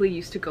typically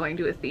used to going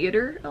to a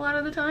theater a lot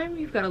of the time.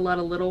 You've got a lot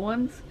of little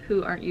ones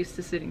who aren't used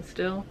to sitting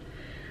still.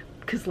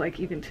 Because, like,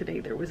 even today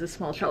there was a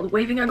small child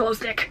waving a glow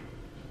stick.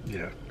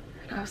 Yeah.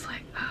 And I was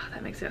like, oh,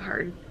 that makes it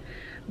hard.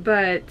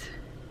 But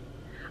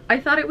I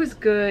thought it was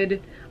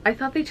good. I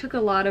thought they took a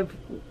lot of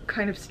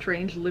kind of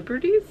strange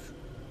liberties.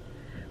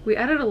 We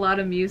added a lot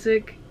of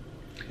music.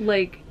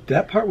 Like...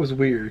 That part was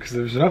weird,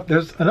 because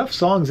there's enough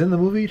songs in the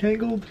movie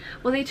Tangled.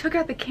 Well, they took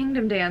out the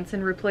Kingdom Dance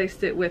and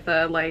replaced it with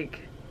a,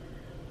 like,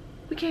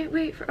 we can't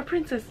wait for a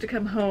princess to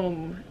come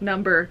home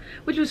number,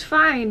 which was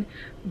fine,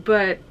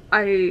 but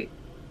I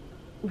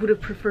would have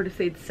preferred if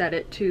they'd set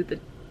it to the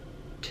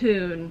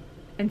tune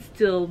and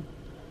still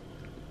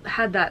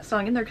had that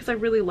song in there, because I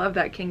really love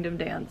that Kingdom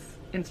Dance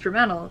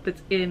instrumental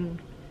that's in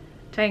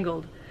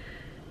Tangled.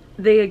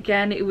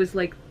 It was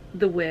like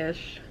The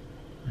Wish,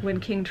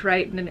 when King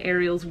Triton and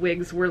Ariel's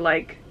wigs were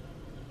like...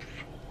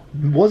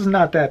 Was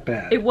not that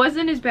bad. It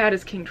wasn't as bad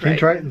as King Triton. King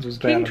Triton's was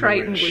bad. King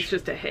Triton was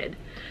just a hit.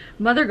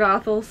 Mother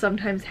Gothel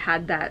sometimes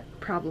had that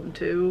problem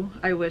too.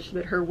 I wish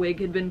that her wig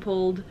had been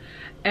pulled.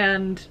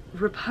 And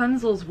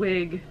Rapunzel's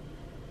wig,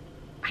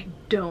 I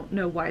don't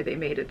know why they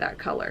made it that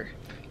color.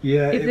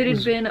 Yeah, if it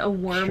had been a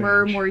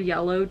warmer, more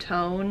yellow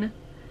tone,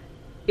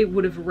 it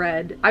would have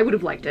read... I would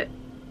have liked it.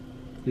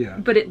 Yeah.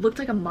 But it looked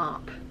like a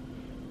mop.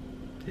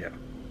 Yeah.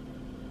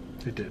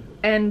 It did.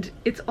 And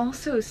it's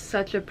also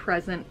such a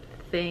present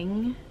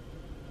thing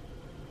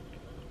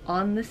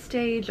on the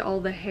stage, all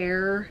the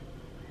hair,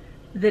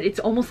 that it's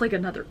almost like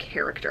another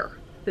character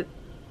that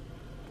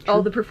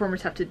all the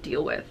performers have to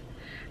deal with.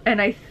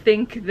 And I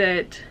think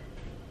that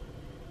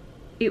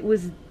it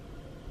was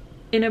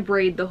in a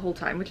braid the whole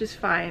time, which is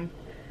fine,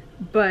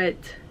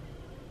 but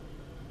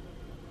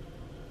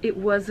it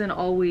wasn't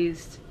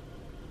always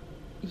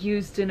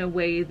used in a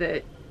way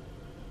that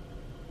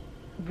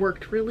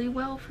worked really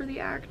well for the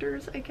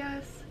actors, I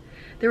guess.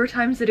 There were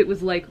times that it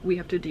was like, we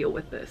have to deal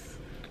with this.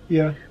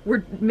 Yeah.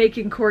 We're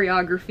making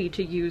choreography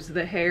to use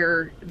the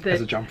hair that...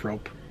 As a jump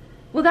rope.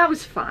 Well, that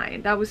was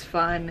fine. That was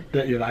fun.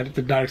 Yeah, I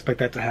did not expect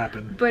that to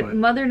happen. But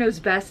Mother Knows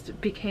Best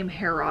became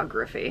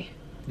hairography.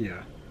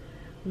 Yeah.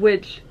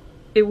 Which,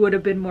 it would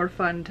have been more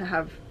fun to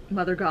have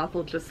Mother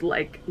Gothel just,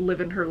 like,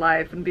 living her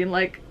life and being,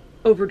 like,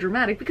 over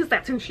dramatic, because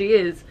that's who she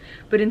is.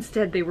 But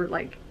instead they were,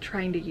 like,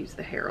 trying to use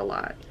the hair a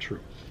lot. True.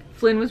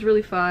 Flynn was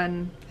really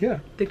fun. Yeah.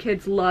 The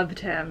kids loved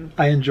him.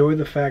 I enjoy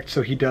the fact,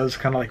 so he does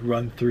kind of like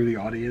run through the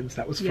audience.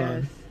 That was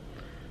fun.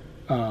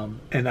 Yes.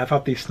 And I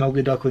thought the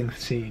Snuggly Duckling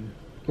scene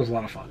was a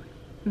lot of fun.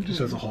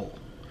 Just as a whole.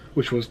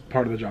 Which was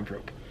part of the jump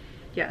rope.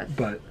 Yes.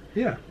 But,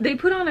 yeah. They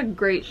put on a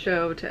great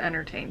show to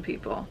entertain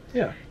people.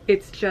 Yeah.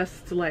 It's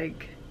just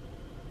like...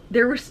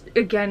 There was,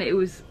 again, it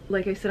was,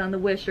 like I said on The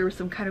Wish, there were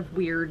some kind of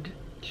weird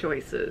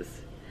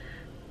choices.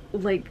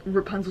 Like,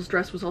 Rapunzel's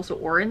dress was also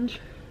orange.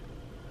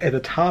 At the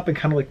top and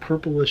kind of like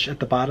purplish at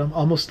the bottom.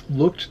 Almost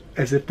looked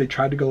as if they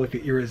tried to go like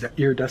the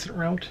iridescent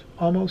route,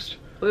 almost.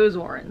 It was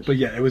orange. But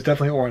yeah, it was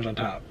definitely orange on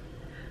top.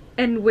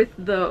 And with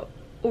the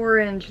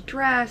orange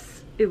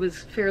dress, it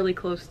was fairly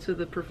close to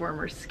the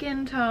performer's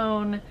skin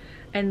tone.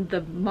 And the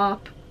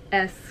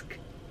mop-esque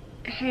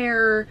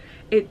hair,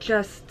 it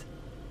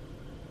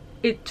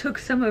took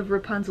some of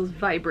Rapunzel's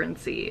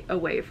vibrancy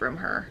away from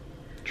her.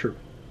 True.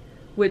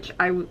 Which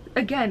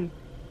again,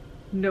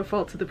 no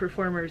fault to the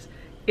performers.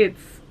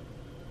 It's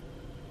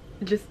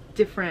just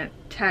different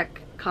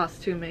tech,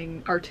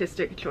 costuming,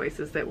 artistic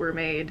choices that were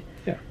made.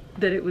 Yeah.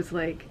 That it was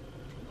like,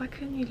 why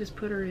couldn't you just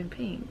put her in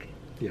pink?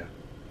 Yeah.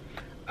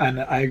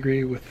 And I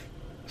agree with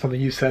something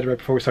you said right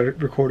before we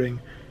started recording.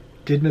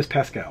 Did miss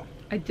Pascal.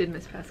 I did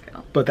miss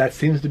Pascal. But that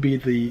seems to be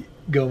the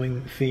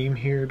going theme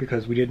here,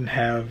 because we didn't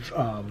have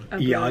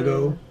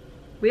Iago.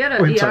 We had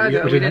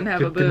Iago, we didn't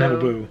have a Boo. Didn't have a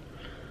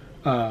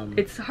Boo.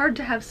 It's hard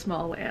to have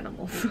small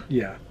animals.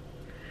 Yeah.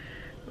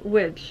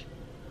 Which...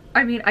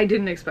 I mean, I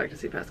didn't expect to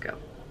see Pascal.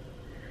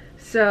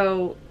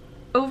 So,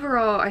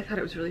 overall, I thought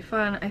it was really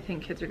fun. I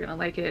think kids are going to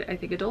like it. I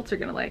think adults are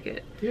going to like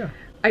it. Yeah.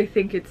 I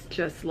think it's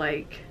just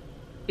like,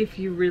 if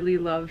you really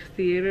love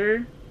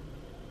theater,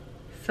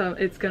 So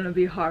it's going to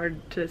be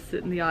hard to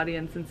sit in the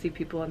audience and see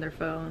people on their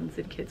phones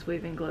and kids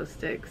waving glow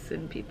sticks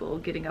and people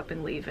getting up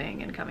and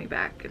leaving and coming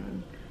back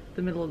in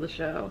the middle of the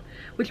show,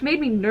 which made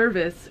me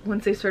nervous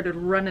once they started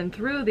running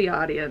through the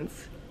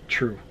audience.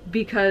 True.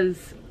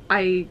 Because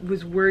I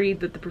was worried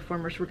that the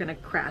performers were going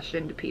to crash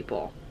into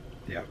people.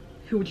 Yeah.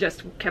 Who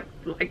just kept,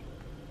 like,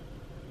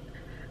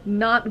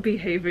 not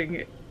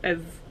behaving as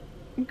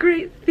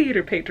great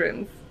theater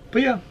patrons.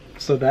 But yeah,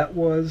 so that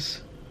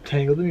was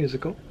Tangled the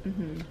Musical.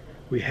 Mm-hmm.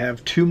 We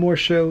have 2 more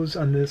shows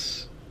on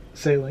this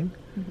sailing,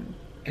 Mm-hmm.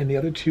 and the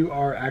other 2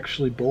 are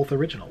actually both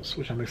originals,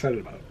 which I'm excited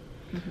about.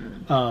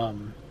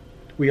 Mm-hmm.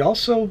 We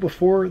also,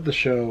 before the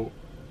show,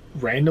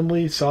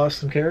 randomly saw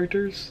some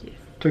characters, Yes.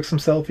 took some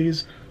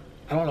selfies.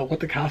 I don't know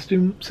what the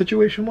costume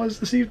situation was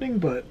this evening,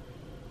 but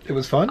it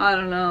was fun. I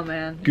don't know,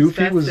 man. It's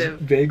Goofy was festive.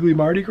 vaguely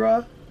Mardi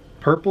Gras,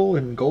 purple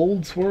and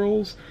gold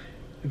swirls.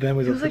 Then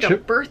It was like a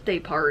birthday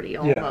party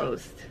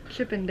almost.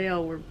 Chip and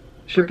Dale were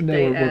Chip and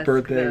Dale were birthday-esque,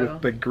 birthday though.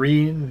 with the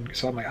green.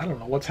 So I'm like, I don't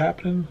know what's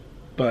happening,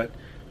 but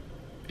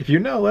if you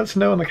know, let us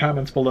know in the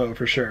comments below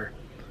for sure.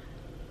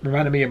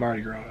 Reminded me of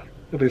Mardi Gras.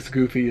 At least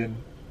Goofy and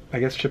I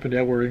guess Chip and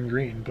Dale were in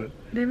green, but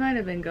They might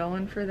have been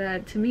going for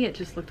that. To me, it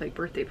just looked like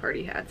birthday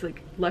party hats,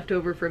 like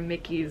leftover from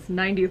Mickey's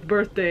 90th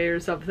birthday or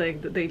something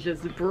that they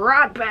just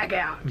brought back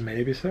out.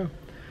 maybe so.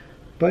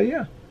 But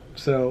yeah,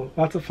 so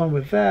lots of fun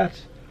with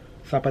that.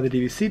 Stopped by the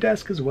DVC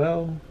desk as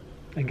well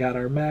and got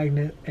our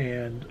magnet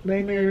and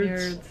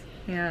lanyards.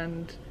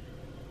 And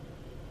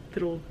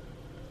little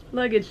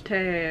luggage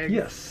tags.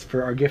 Yes,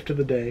 for our gift of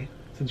the day.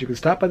 Since you can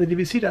stop by the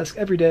DVC desk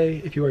every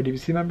day if you are a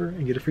DVC member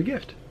and get a free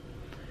gift.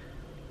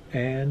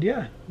 And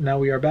yeah, now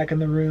we are back in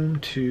the room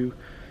to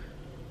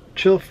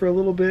chill for a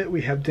little bit.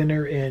 We have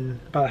dinner in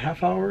about a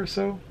half hour or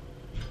so.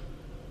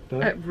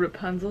 But, At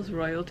Rapunzel's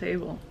royal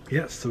table.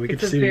 yes, so we get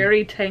It's to a see.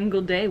 very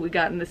Tangled day. We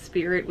got in the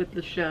spirit with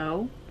the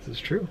show. This is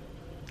true.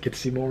 Get to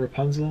see more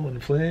Rapunzel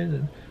and Flynn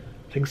and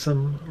I think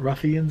some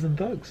ruffians and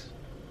thugs.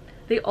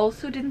 They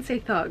also didn't say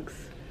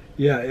thugs.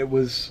 Yeah, it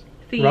was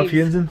Thieves.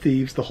 ruffians and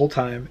thieves the whole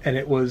time, and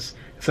it was,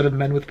 instead of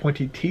men with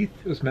pointy teeth,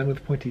 it was men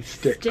with pointy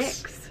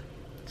sticks.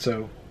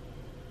 So,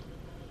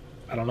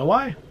 I don't know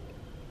why.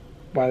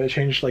 Why they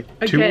changed like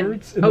 2 Again,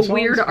 words in a the songs,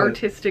 weird but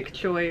artistic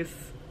choice.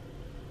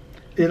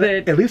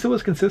 at least it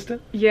was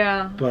consistent,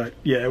 Yeah. but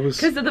yeah, it was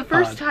Because the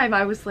first odd. time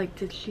I was like,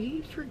 did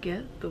she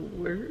forget the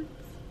words?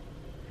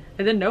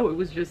 And then no, it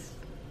was just,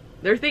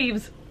 they're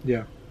thieves.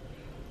 Yeah.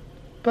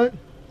 But,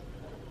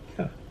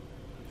 yeah.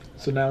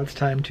 So now it's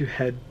time to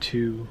head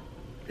to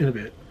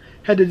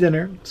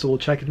dinner. So we'll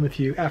check in with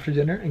you after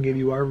dinner and give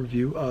you our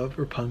review of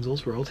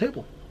Rapunzel's Royal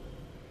Table.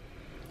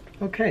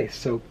 Okay,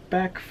 so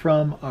back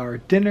from our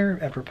dinner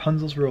at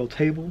Rapunzel's Royal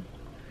Table.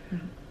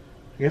 Mm-hmm.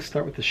 I guess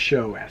start with the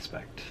show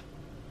aspect.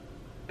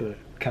 The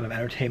kind of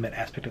entertainment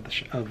aspect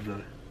of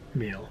the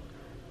meal.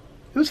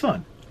 It was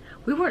fun.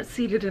 We weren't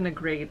seated in a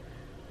great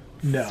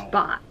No.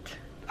 spot.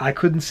 I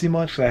couldn't see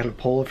much because I had a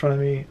pole in front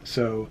of me,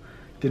 so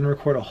didn't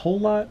record a whole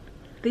lot.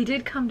 They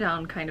did come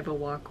down kind of a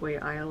walkway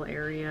aisle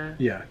area.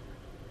 Yeah.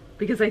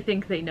 Because I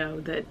think they know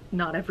that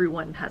not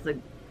everyone has a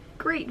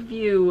great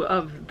view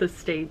of the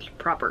stage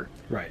proper.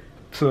 Right.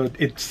 So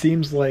it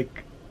seems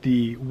like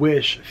the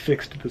Wish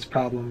fixed this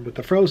problem with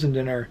the Frozen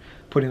dinner,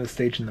 putting the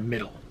stage in the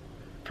middle,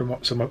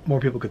 so more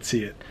people could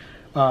see it.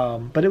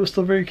 But it was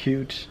still very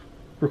cute.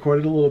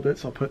 Recorded a little bit,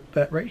 so I'll put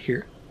that right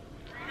here.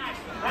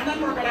 And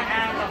then we're going to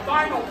add the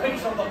final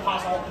piece of the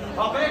puzzle,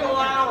 a big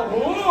loud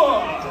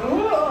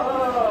whoa.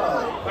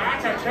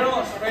 That's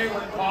Attila's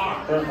favorite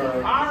part.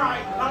 All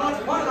right, now let's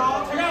put it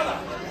all together.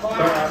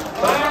 Black,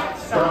 black,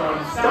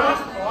 black,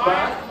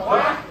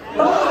 black,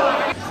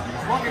 black.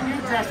 Look at you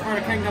dressed for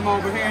the kingdom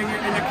over here in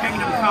the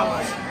kingdom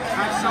colors.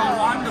 That's so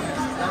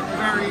wonderful.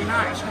 Very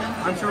nice.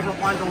 I'm sure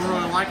Rapunzel will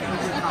really like it when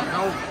she comes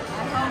over.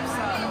 I hope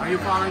so. Are you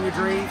following your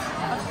dreams?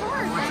 Of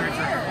course. What's your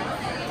dream?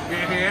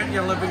 You're here,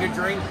 you're living a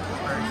dream.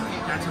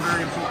 That's a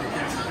very important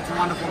thing. It's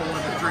wonderful to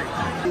live a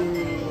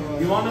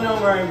dream. You want to know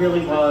where I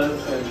really was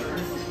and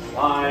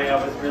why I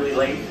was really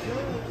late?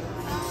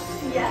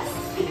 Yes.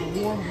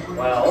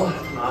 Well,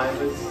 I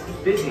was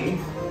busy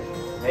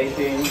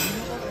making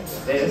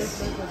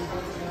this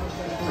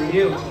for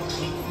you.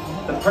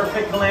 The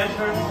perfect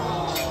lantern,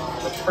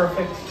 the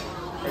perfect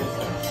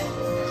princess.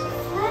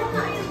 I'm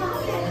not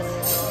about it.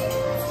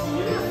 It's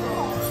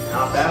beautiful.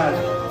 Not bad,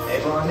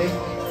 eh, Blondie?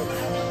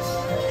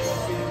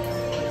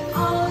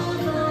 All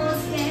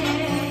those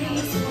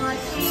days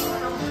watching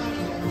from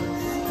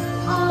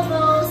windows, all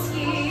those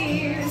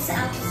years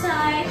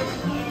outside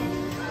again,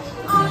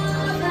 all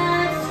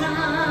that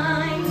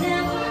time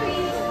never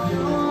even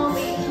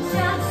knowing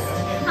just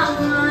how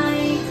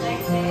light I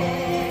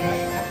feel.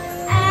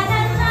 And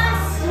at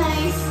last I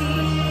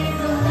see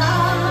the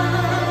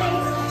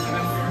light,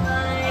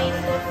 like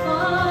the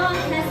fog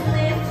has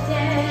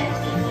lifted.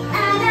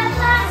 And at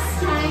last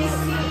I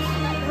see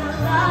the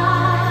light.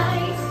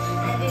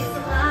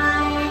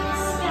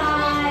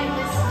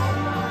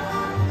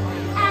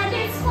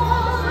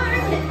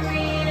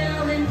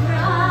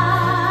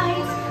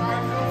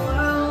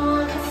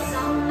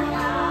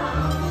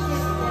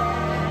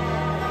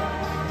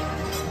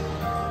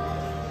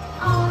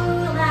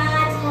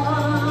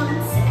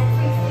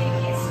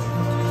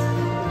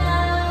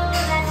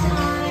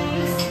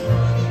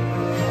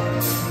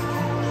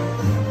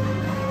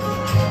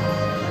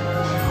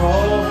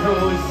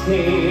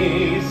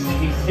 taste,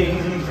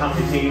 tasting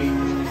comedy.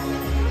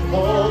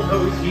 All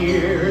those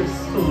years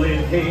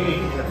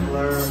living in a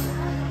blur.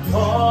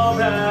 All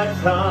that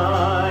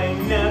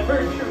time never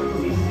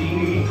truly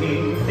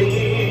seeing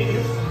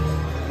things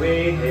the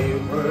way they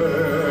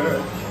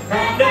were.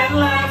 And at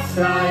last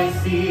I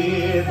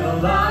see the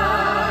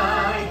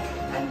light,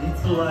 and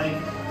it's like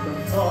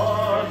the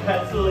fog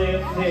has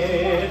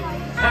lifted.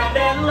 And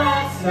at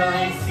last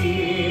I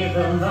see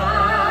the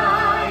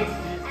light,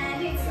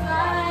 And it's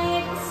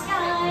like the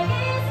sky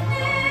is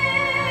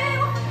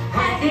blue,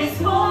 and it's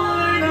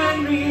warm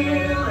and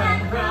real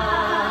and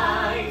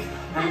bright,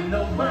 and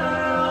the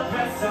world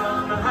has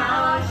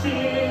somehow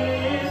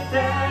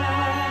shifted.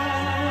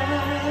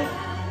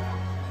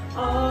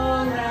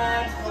 All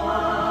at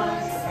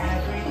once,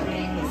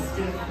 everything is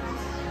different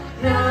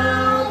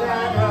now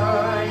that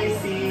I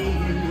see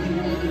you.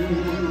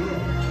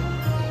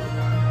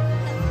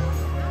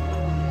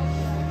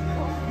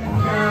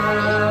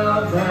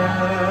 Now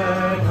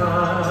that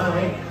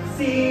I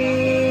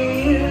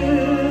see you.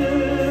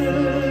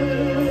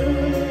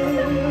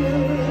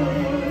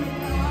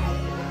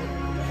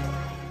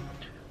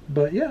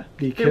 But yeah,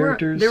 the There were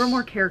characters.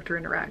 more character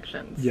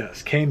interactions.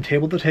 Yes, came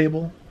table to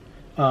table.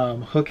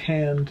 Hook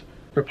Hand,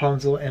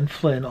 Rapunzel, and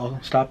Flynn all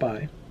stopped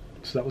by,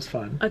 so that was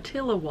fun.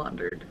 Attila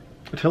wandered.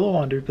 Attila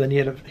wandered, but then he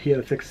had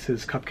to fix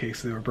his cupcakes;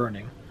 so they were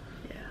burning.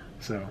 Yeah.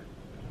 So,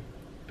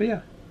 but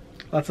yeah,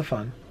 lots of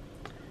fun.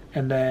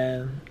 And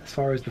then, as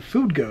far as the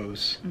food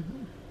goes,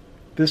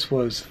 this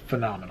was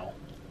phenomenal.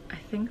 I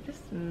think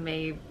this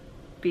may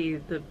be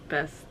the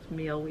best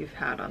meal we've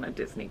had on a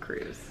Disney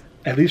cruise.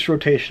 At least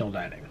rotational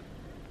dining,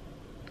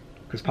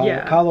 because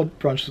Yeah. Palo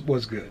brunch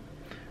was good,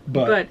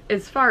 But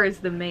as far as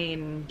the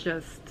main,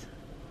 just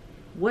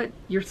what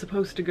you're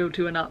supposed to go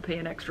to and not pay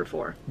an extra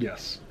for.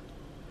 yes,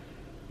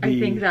 I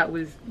think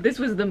this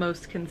was the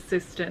most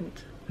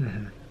consistent.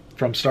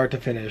 from start to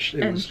finish,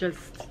 it And was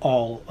just-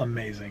 all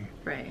amazing.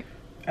 Right.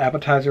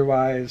 Appetizer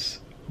wise,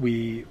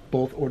 we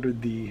both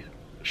ordered the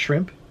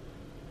shrimp,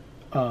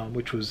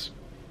 which was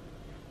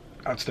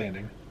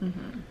outstanding.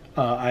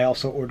 I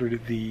also ordered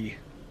the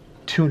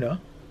tuna,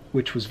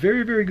 which was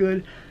very, very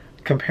good.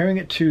 Comparing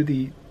it to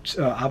the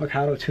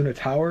avocado tuna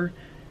tower,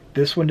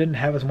 this one didn't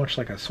have as much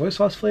like a soy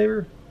sauce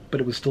flavor, but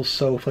it was still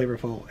so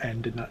flavorful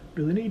and did not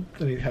really need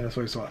any kind of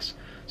soy sauce.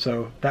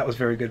 So that was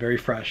very good, very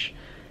fresh.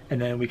 And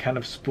then we kind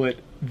of split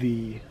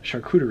the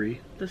charcuterie.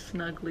 The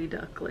Snuggly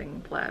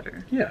Duckling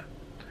platter. Yeah.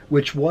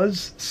 Which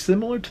was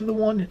similar to the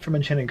one from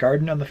Enchanted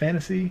Garden on the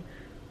Fantasy,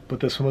 but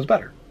this one was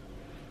better.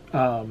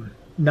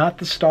 Not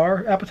the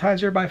star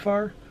appetizer by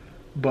far,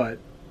 but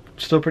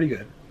still pretty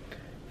good.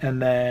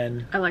 And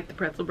then, I like the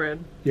pretzel bread.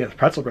 yeah, the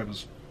pretzel bread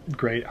was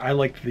great. I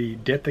liked the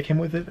dip that came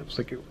with it. It was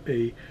like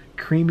a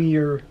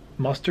creamier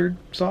mustard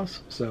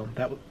sauce, so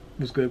that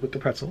was good with the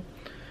pretzel.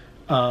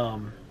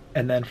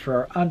 And then for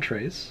our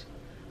entrees,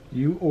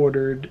 you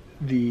ordered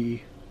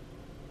the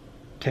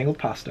Tangled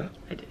pasta,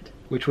 I did.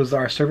 which was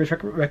our service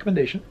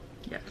recommendation.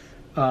 Yes.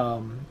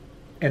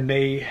 And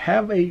they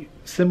have a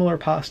similar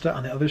pasta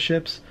on the other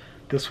ships.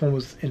 This one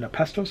was in a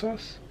pesto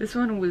sauce. This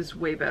one was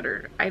way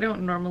better. I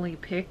don't normally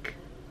pick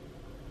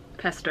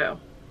pesto.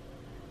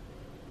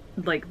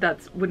 Like,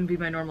 wouldn't be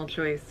my normal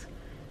choice.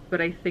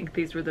 But I think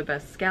these were the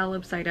best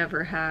scallops I'd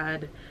ever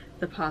had.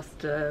 The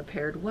pasta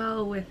paired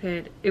well with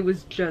it. It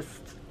was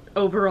just,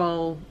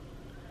 overall,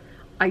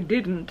 I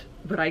didn't,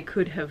 but I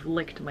could have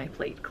licked my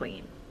plate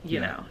clean. You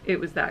know, it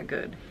was that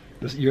good.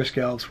 Your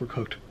scallops were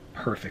cooked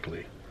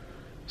perfectly.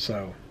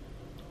 So,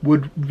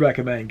 would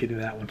recommend getting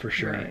that one for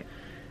sure. Right.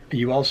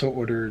 You also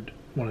ordered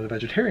one of the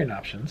vegetarian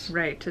options.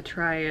 Right, to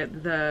try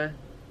it, the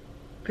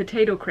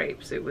potato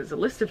crepes. It was a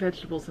list of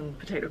vegetables and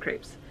potato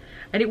crepes.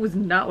 And it was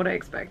not what I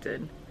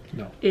expected.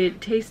 No.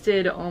 It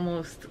tasted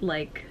almost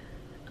like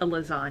a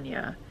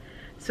lasagna.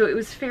 So it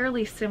was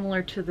fairly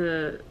similar to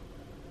the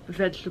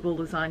vegetable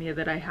lasagna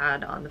that I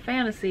had on the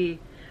Fantasy,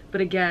 but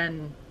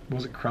again,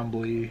 Was it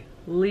crumbly?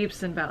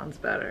 leaps and bounds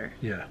better.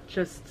 Yeah.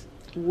 Just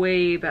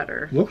way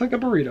better. Looked like a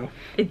burrito.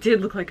 It did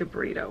look like a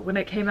burrito. When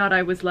it came out,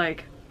 I was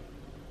like,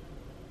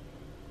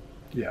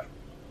 Yeah.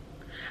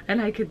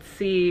 and I could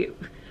see,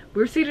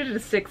 we were seated at a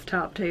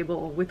 6-top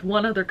table with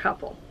one other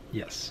couple.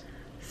 Yes.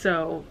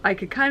 So I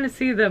could kind of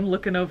see them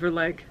looking over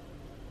like,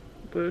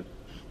 but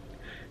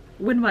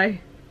when my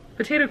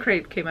potato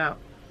crepe came out.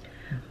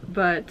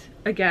 But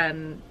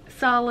again,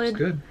 solid. It's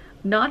good.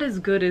 Not as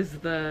good as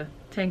the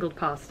Tangled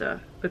pasta,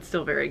 but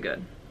still very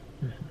good.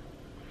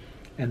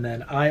 And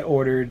then I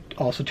ordered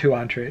also 2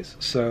 entrees.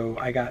 So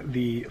I got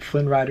the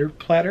Flynn Rider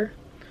platter,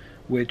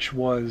 which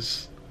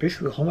was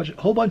basically a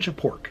whole bunch of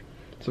pork.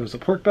 So it was a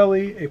pork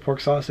belly, a pork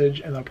sausage,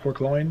 and a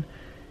pork loin.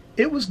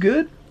 It was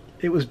good.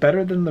 It was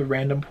better than the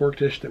random pork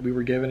dish that we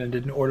were given and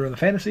didn't order in the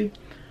Fantasy.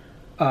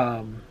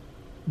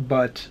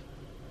 But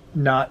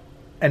not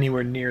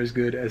anywhere near as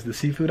good as the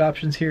seafood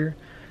options here.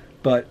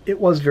 But it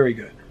was very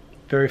good.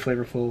 Very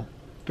flavorful,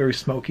 very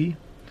smoky.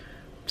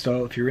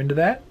 So if you're into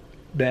that,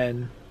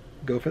 then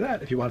go for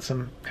that if you want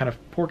some kind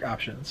of pork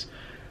options.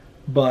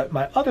 But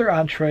my other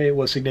entree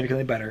was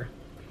significantly better.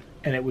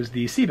 and it was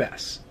the sea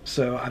bass.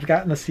 So I've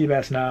gotten the sea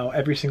bass now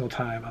every single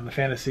time on the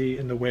Fantasy,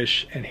 in the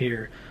Wish, and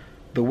here.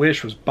 The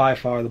Wish was by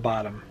far the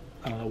bottom.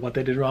 I don't know what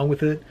they did wrong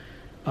with it.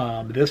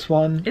 This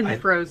one... In the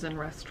Frozen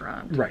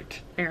restaurant.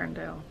 Right.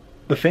 Arendelle.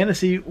 The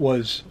Fantasy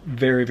was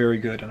very, very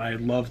good, and I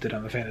loved it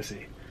on the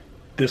Fantasy.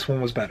 This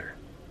one was better.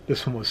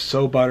 This one was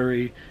so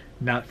buttery,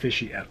 not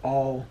fishy at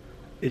all.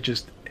 It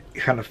just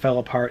kind of fell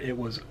apart. It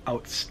was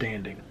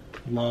outstanding.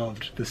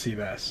 Loved the sea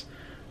bass.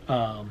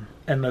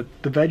 And the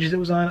veggies it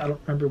was on, I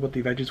don't remember what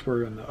the veggies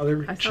were on the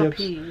other I chips.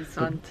 saw peas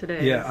on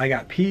today. Yeah, I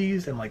got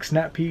peas and like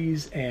snap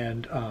peas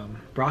and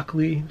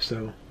broccoli,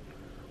 so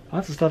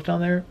lots of stuff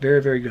down there.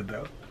 Very, very good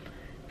though.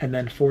 And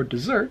then for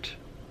dessert,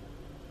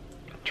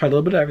 tried a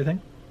little bit of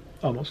everything,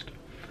 almost.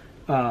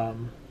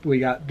 We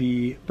got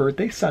the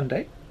birthday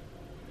sundae,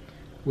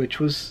 which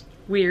was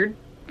weird.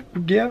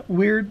 Yeah,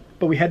 weird,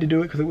 but we had to do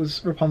it because it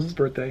was Rapunzel's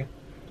birthday.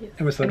 Yes.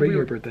 And we're celebrating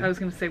your birthday. I was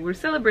going to say, we're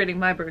celebrating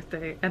my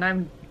birthday, and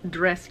I'm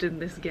dressed in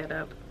this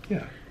getup.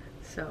 Yeah.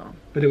 So.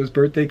 But it was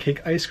birthday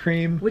cake ice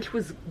cream. Which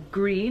was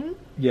green.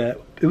 Yeah,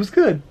 it was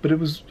good, but I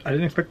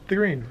didn't expect the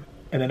green.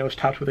 And then it was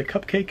topped with a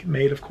cupcake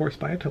made, of course,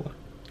 by Attila.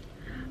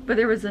 But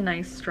there was a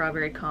nice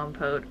strawberry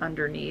compote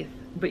underneath,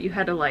 but you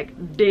had to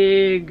like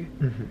dig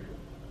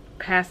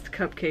past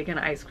cupcake and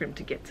ice cream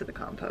to get to the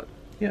compote.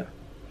 Yeah.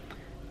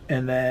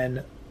 And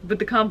then... But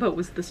the compote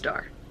was the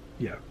star.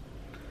 Yeah.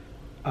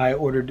 I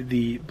ordered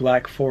the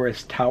Black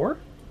Forest Tower,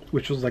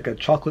 which was like a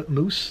chocolate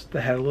mousse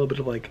that had a little bit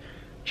of like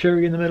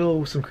cherry in the middle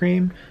with some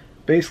cream.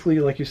 Basically,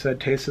 like you said,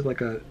 tasted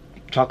like a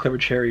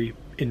chocolate cherry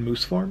in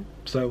mousse form.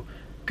 So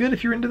good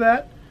if you're into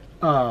that.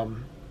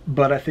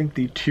 But I think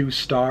the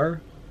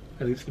 2-star,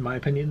 at least in my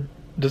opinion,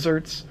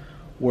 desserts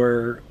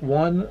were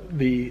one,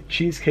 the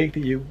cheesecake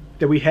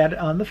that we had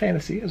on the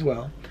Fantasy as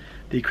well,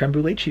 the creme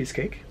brulee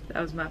cheesecake.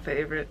 That was my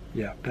favorite.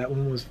 Yeah, that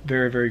one was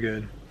very, very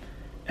good.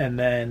 And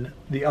then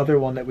the other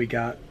one that we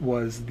got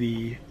was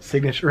the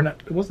signature, or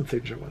not, it wasn't the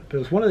signature one, but it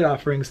was one of the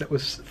offerings that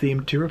was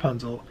themed to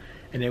Rapunzel,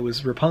 and it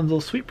was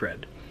Rapunzel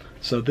sweetbread.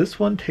 So this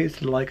one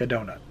tasted like a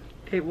donut.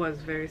 It was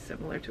very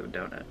similar to a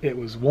donut. It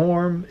was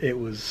warm, it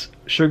was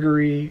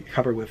sugary,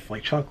 covered with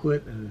like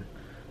chocolate and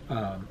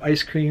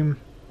ice cream,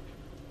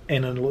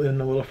 and in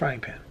a little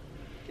frying pan.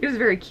 It was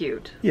very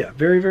cute. Yeah,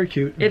 very, very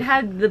cute. It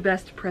had the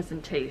best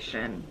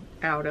presentation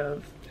out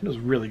of... It was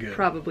really good.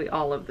 Probably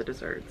all of the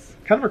desserts.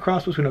 Kind of a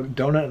cross between a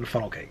donut and a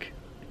funnel cake.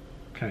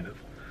 Kind of.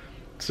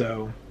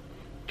 So,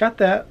 got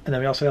that. And then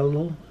we also got a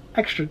little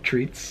extra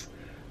treats.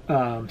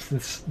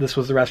 Since this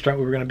was the restaurant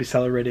we were going to be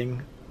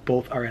celebrating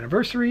both our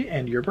anniversary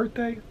and your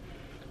birthday,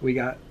 we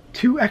got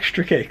 2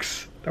 extra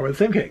cakes that were the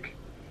same cake.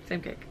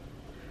 Same cake.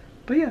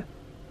 But yeah,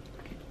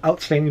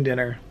 outstanding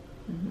dinner.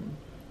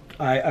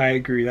 I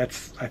agree. I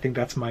think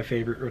that's my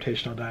favorite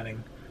rotational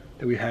dining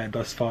that we've had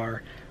thus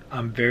far.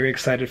 I'm very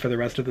excited for the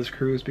rest of this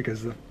cruise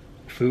because the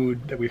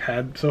food that we've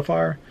had so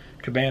far,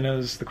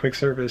 Cabanas, the quick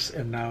service,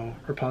 and now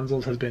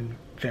Rapunzel's has been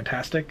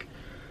fantastic.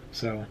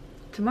 So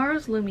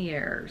tomorrow's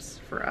Lumiere's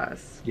for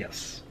us.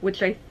 Yes.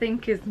 Which I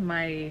think is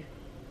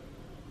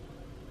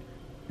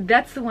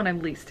that's the one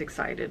I'm least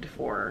excited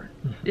for,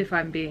 if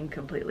I'm being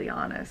completely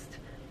honest.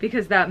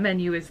 Because that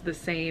menu is the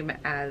same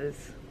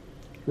as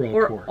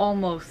Royal Court.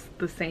 Almost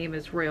the same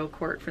as Royal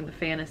Court from the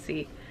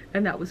Fantasy,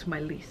 and that was my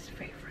least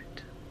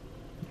favorite.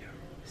 Yeah.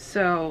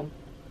 So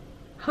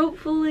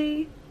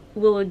hopefully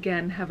we'll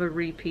again have a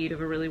repeat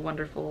of a really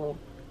wonderful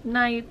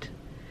night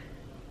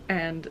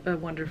and a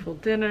wonderful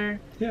dinner.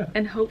 Yeah.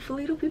 And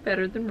hopefully it'll be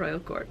better than Royal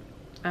Court.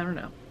 I don't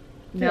know.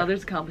 Now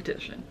there's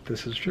competition.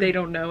 This is true. They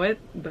don't know it,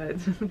 but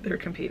they're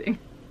competing.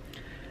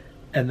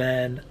 And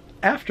then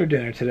after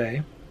dinner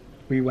today,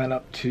 we went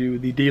up to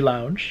the D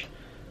Lounge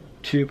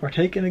to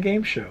partake in a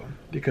game show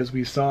because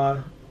we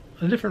saw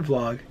a different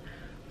vlog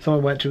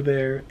someone went to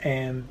there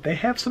and they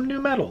have some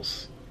new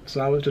medals.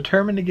 So I was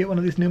determined to get one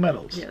of these new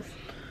medals. Yes.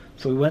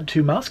 So we went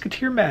to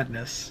Mouseketeer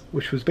Madness,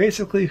 which was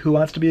basically Who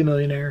Wants to Be a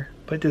Millionaire,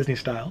 but Disney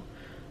style.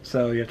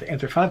 So you have to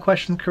answer 5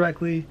 questions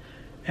correctly,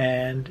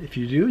 and if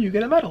you do, you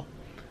get a medal.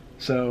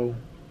 So,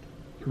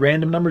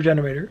 random number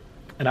generator,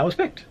 and I was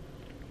picked.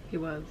 He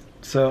was.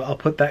 So I'll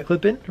put that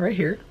clip in right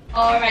here.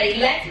 Alrighty,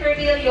 let's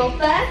reveal your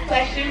first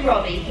question,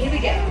 Robbie. Here we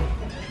go.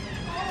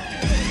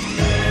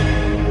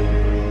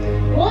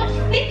 What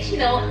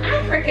fictional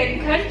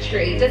African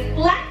country does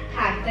Black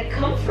Panther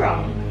come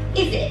from?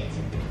 Is it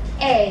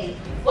A,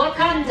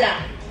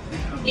 Wakanda,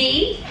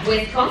 B,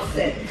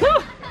 Wisconsin,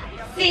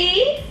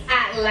 C,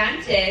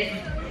 Atlantis,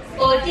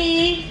 or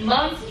D,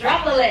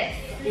 Monstropolis?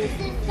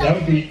 That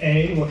would be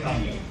A,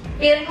 Wakanda.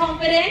 Feeling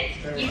confident?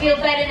 You feel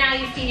better now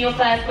you've seen your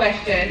first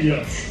question?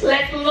 Yes.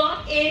 Let's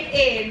lock it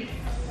in.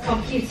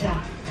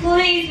 Computer,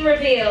 please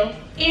reveal.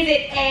 Is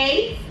it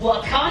A,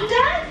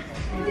 Wakanda?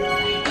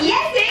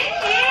 Yes, it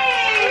is!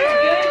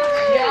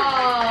 Good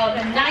job.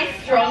 A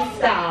nice strong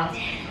start.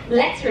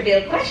 Let's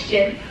reveal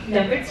question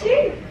number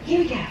 2. Here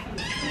we go.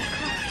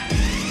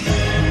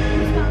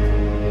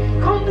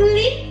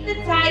 Complete the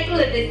title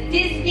of this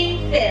Disney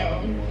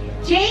film.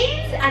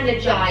 James and the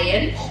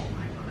Giant.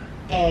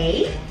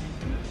 A,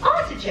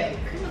 Artichoke.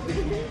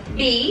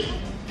 B,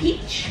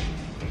 peach,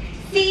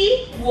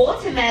 C,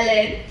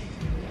 watermelon,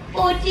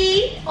 or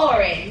D,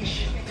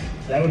 orange?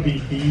 That would be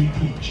B,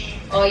 peach.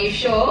 Are you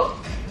sure?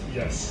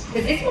 Yes.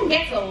 Because this one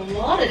gets a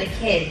lot of the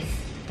kids.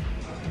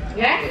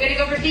 Yeah, we're gonna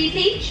go for D,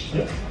 peach?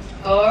 Yep.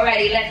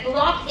 Alrighty, let's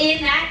lock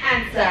in that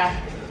answer.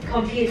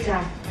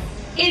 Computer.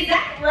 Is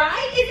that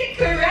right? Is it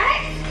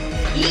correct?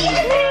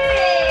 Yes!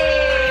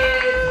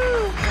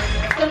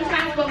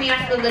 Sometimes when we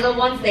ask the little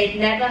ones, they've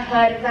never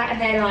heard of that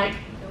and they're like,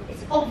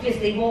 it's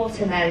obviously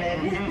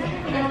watermelon.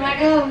 And I'm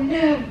like, oh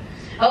no.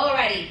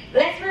 Alrighty,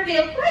 let's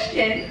reveal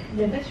question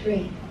number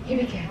 3. Here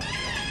we go.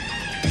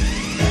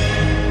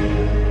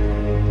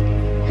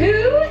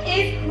 Who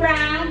is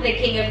crowned the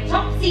king of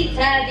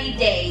Topsy-Turvy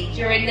Day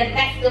during the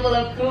Festival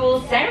of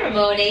Fools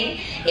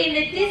ceremony in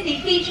the Disney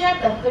feature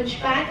The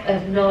Hunchback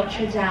of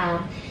Notre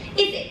Dame?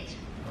 Is it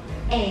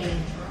A,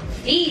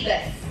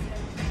 Phoebus,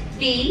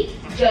 B,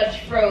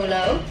 Judge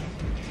Frollo,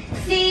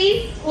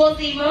 C,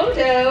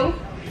 Quasimodo,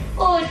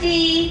 or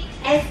D,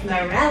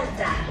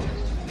 Esmeralda?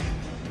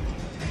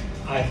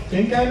 I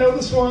think I know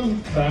this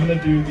one, but I'm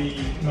gonna do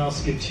the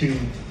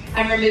Mousquetoon.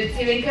 And remove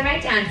 2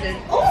 incorrect answers.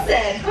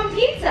 Awesome!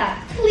 Computer,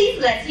 please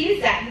let's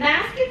use that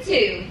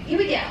Mousquetoon. Here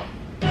we go.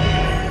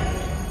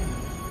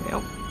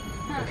 Yep.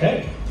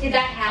 Okay, Did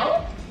that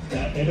help?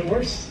 that made it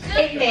worse.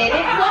 It made it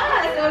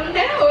worse. Oh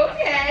no,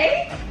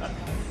 okay.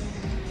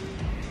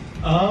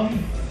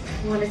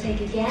 Want to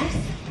take a guess?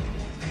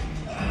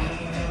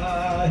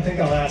 I think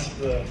I'll ask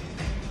the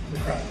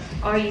crowd.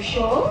 Are you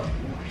sure?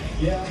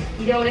 Yeah,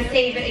 You don't want to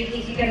save it in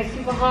case you get a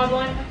super hard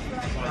one?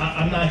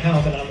 I'm not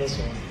counting on this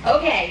one.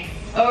 Okay,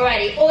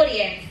 alrighty,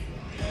 audience.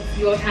 It's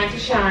your time to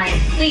shine.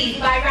 Please,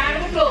 by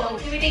round of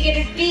applause, do we think it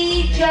is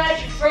B,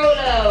 Judge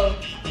Frollo?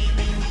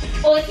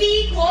 Or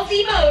C,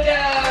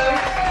 Quasimodo?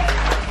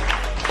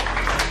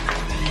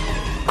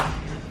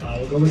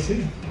 We'll go with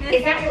C.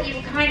 Is that what you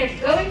were kind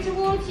of going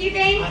towards, you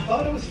think? I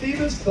thought it was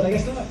Phoebus, but I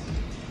guess not.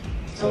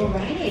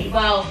 Alrighty,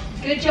 well,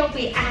 good job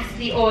we asked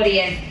the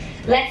audience.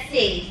 Let's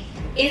see.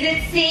 Is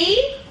it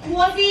C,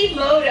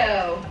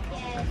 Quasimodo?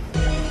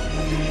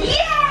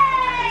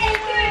 Yay!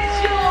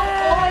 Good job,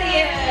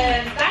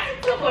 audience! That's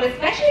a tough one,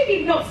 especially if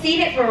you've not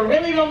seen it for a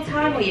really long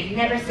time or you've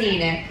never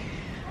seen it.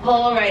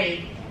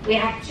 Alrighty, we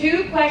have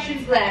 2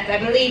 questions left. I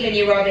believe in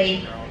you,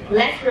 Robbie.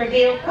 Let's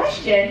reveal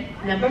question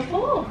number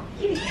 4.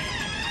 Here we go.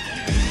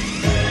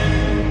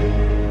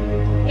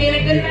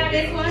 Feeling good about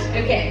this one?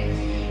 Okay.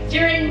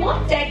 During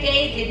what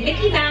decade did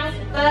Mickey Mouse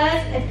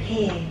first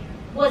appear?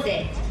 Was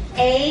it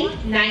A,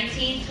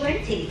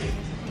 1920s,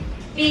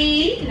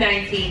 B,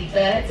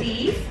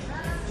 1930s,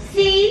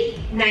 C,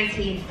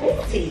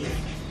 1940s,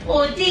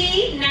 or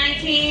D,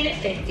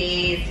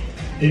 1950s?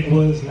 It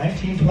was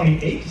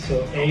 1928,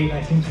 so A,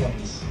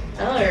 1920s.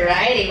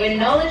 Alrighty, we're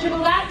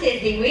knowledgeable about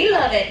Disney. We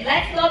love it.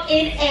 Let's lock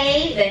in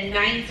A, the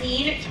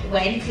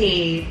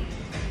 1920s.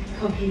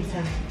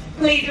 Computer,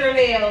 please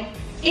reveal.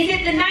 Is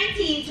it the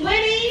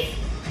 1920s?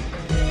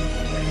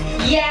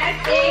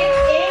 Yes, it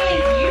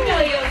is. You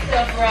know your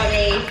stuff,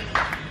 Robbie.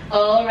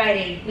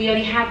 Alrighty, we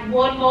only have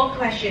 1 more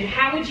question.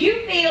 How would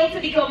you feel to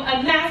become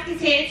a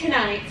Mouseketeer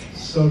tonight?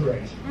 So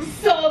great.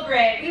 So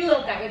great. We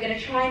love that. We're going to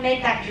try and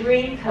make that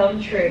dream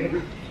come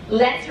true.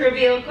 Let's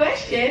reveal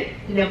question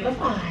number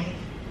 5.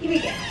 Here we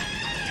go.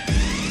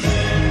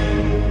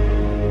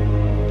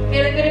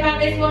 Feeling good about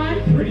this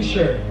one? Pretty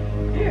sure.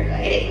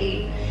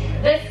 Alrighty.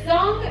 The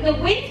song The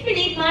Wind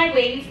Beneath My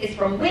Wings is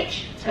from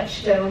which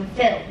Touchstone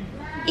film?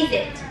 Is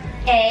it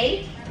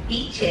A,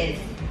 Beaches,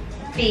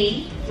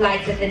 B,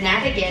 Flight of the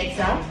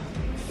Navigator,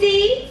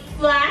 C,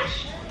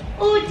 Splash,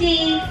 or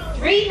D,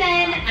 3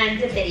 Men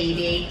and a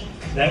Baby?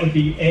 That would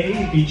be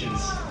A, Beaches.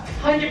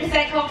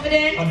 100%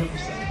 confident?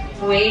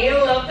 100%. We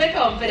love the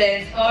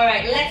confidence.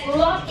 Alright, let's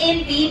lock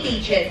in B,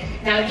 Beaches.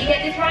 Now if you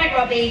get this right,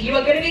 Robbie, you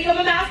are going to become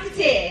a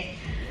Mouseketeer.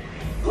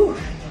 Whew.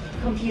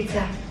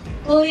 Computer,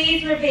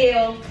 please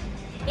reveal.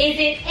 Is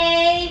it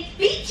A,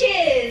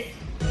 Beaches?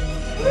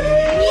 Yay!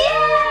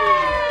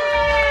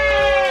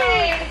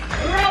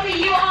 Robbie,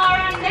 you are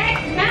our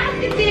next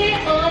Mouseketeer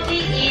of the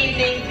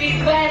evening.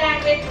 Please wear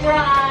that with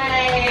pride.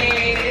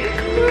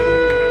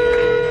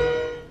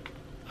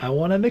 I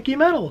want a Mickey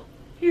medal.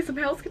 He's a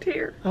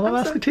Mouseketeer. I'm a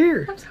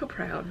Mouseketeer. I'm so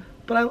proud.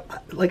 But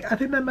I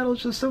think that medal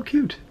is just so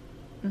cute.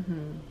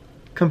 Mm-hmm.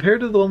 Compared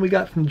to the one we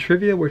got from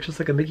trivia, where it's just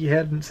like a Mickey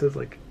head and says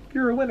like,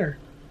 "You're a winner."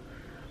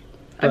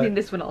 I mean,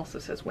 this one also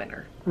says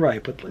winner.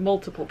 Right, but like,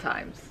 multiple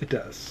times. It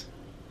does.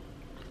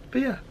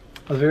 But yeah,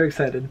 I was very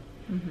excited.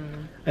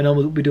 Mm-hmm. I know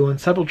we'll be doing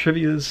several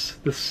trivias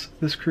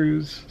this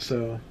cruise,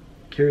 so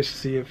curious to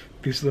see if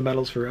these are the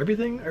medals for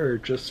everything or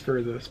just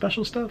for the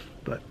special stuff,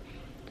 but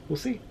we'll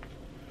see.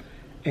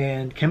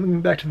 And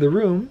coming back to the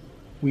room,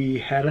 we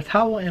had a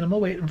towel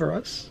animal waiting for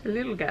us. A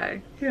little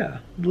guy. Yeah,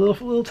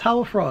 little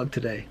towel frog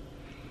today.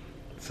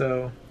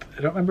 So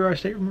I don't remember our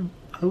stateroom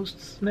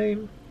host's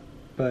name,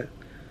 but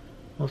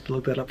I'll have to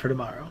look that up for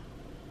tomorrow.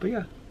 But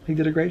yeah, he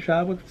did a great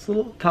job with this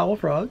little towel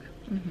frog.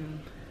 Mm-hmm.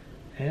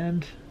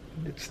 And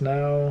it's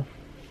now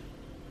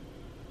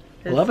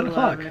 11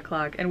 o'clock. 11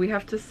 o'clock. And we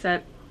have to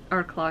set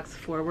our clocks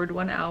forward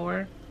 1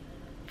 hour.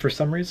 for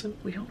some reason.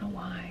 We don't know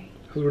why.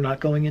 Because we're not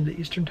going into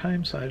Eastern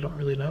time, so I don't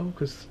really know.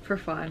 Because For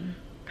fun.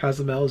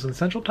 Cozumel is in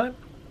Central time,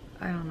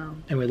 I don't know.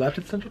 and we left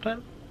at Central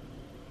time.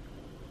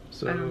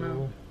 So I don't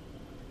know.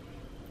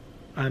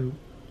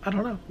 I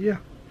don't know. Yeah,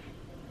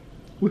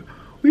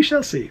 we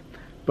shall see.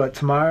 But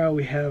tomorrow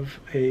we have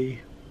a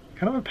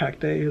kind of a packed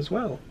day as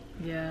well.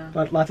 Yeah.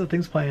 Lots of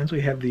things planned.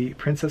 We have the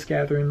Princess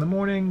Gathering in the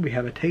morning. We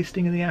have a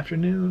tasting in the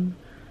afternoon.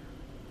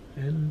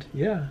 And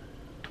yeah,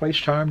 Twice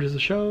Charmed is the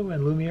show,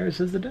 and Lumiere's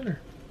is the dinner.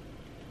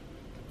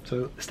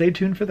 So stay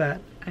tuned for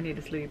that. I need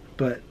to sleep.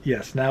 But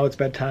yes, now it's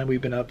bedtime.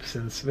 We've been up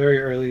since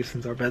very early,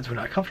 since our beds were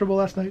not comfortable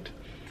last night.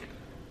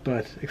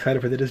 But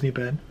excited for the Disney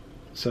bed.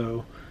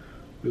 So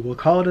we will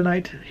call it a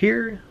night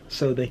here.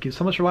 So thank you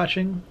so much for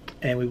watching,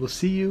 and we will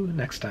see you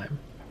next time.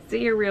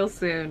 See you real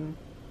soon.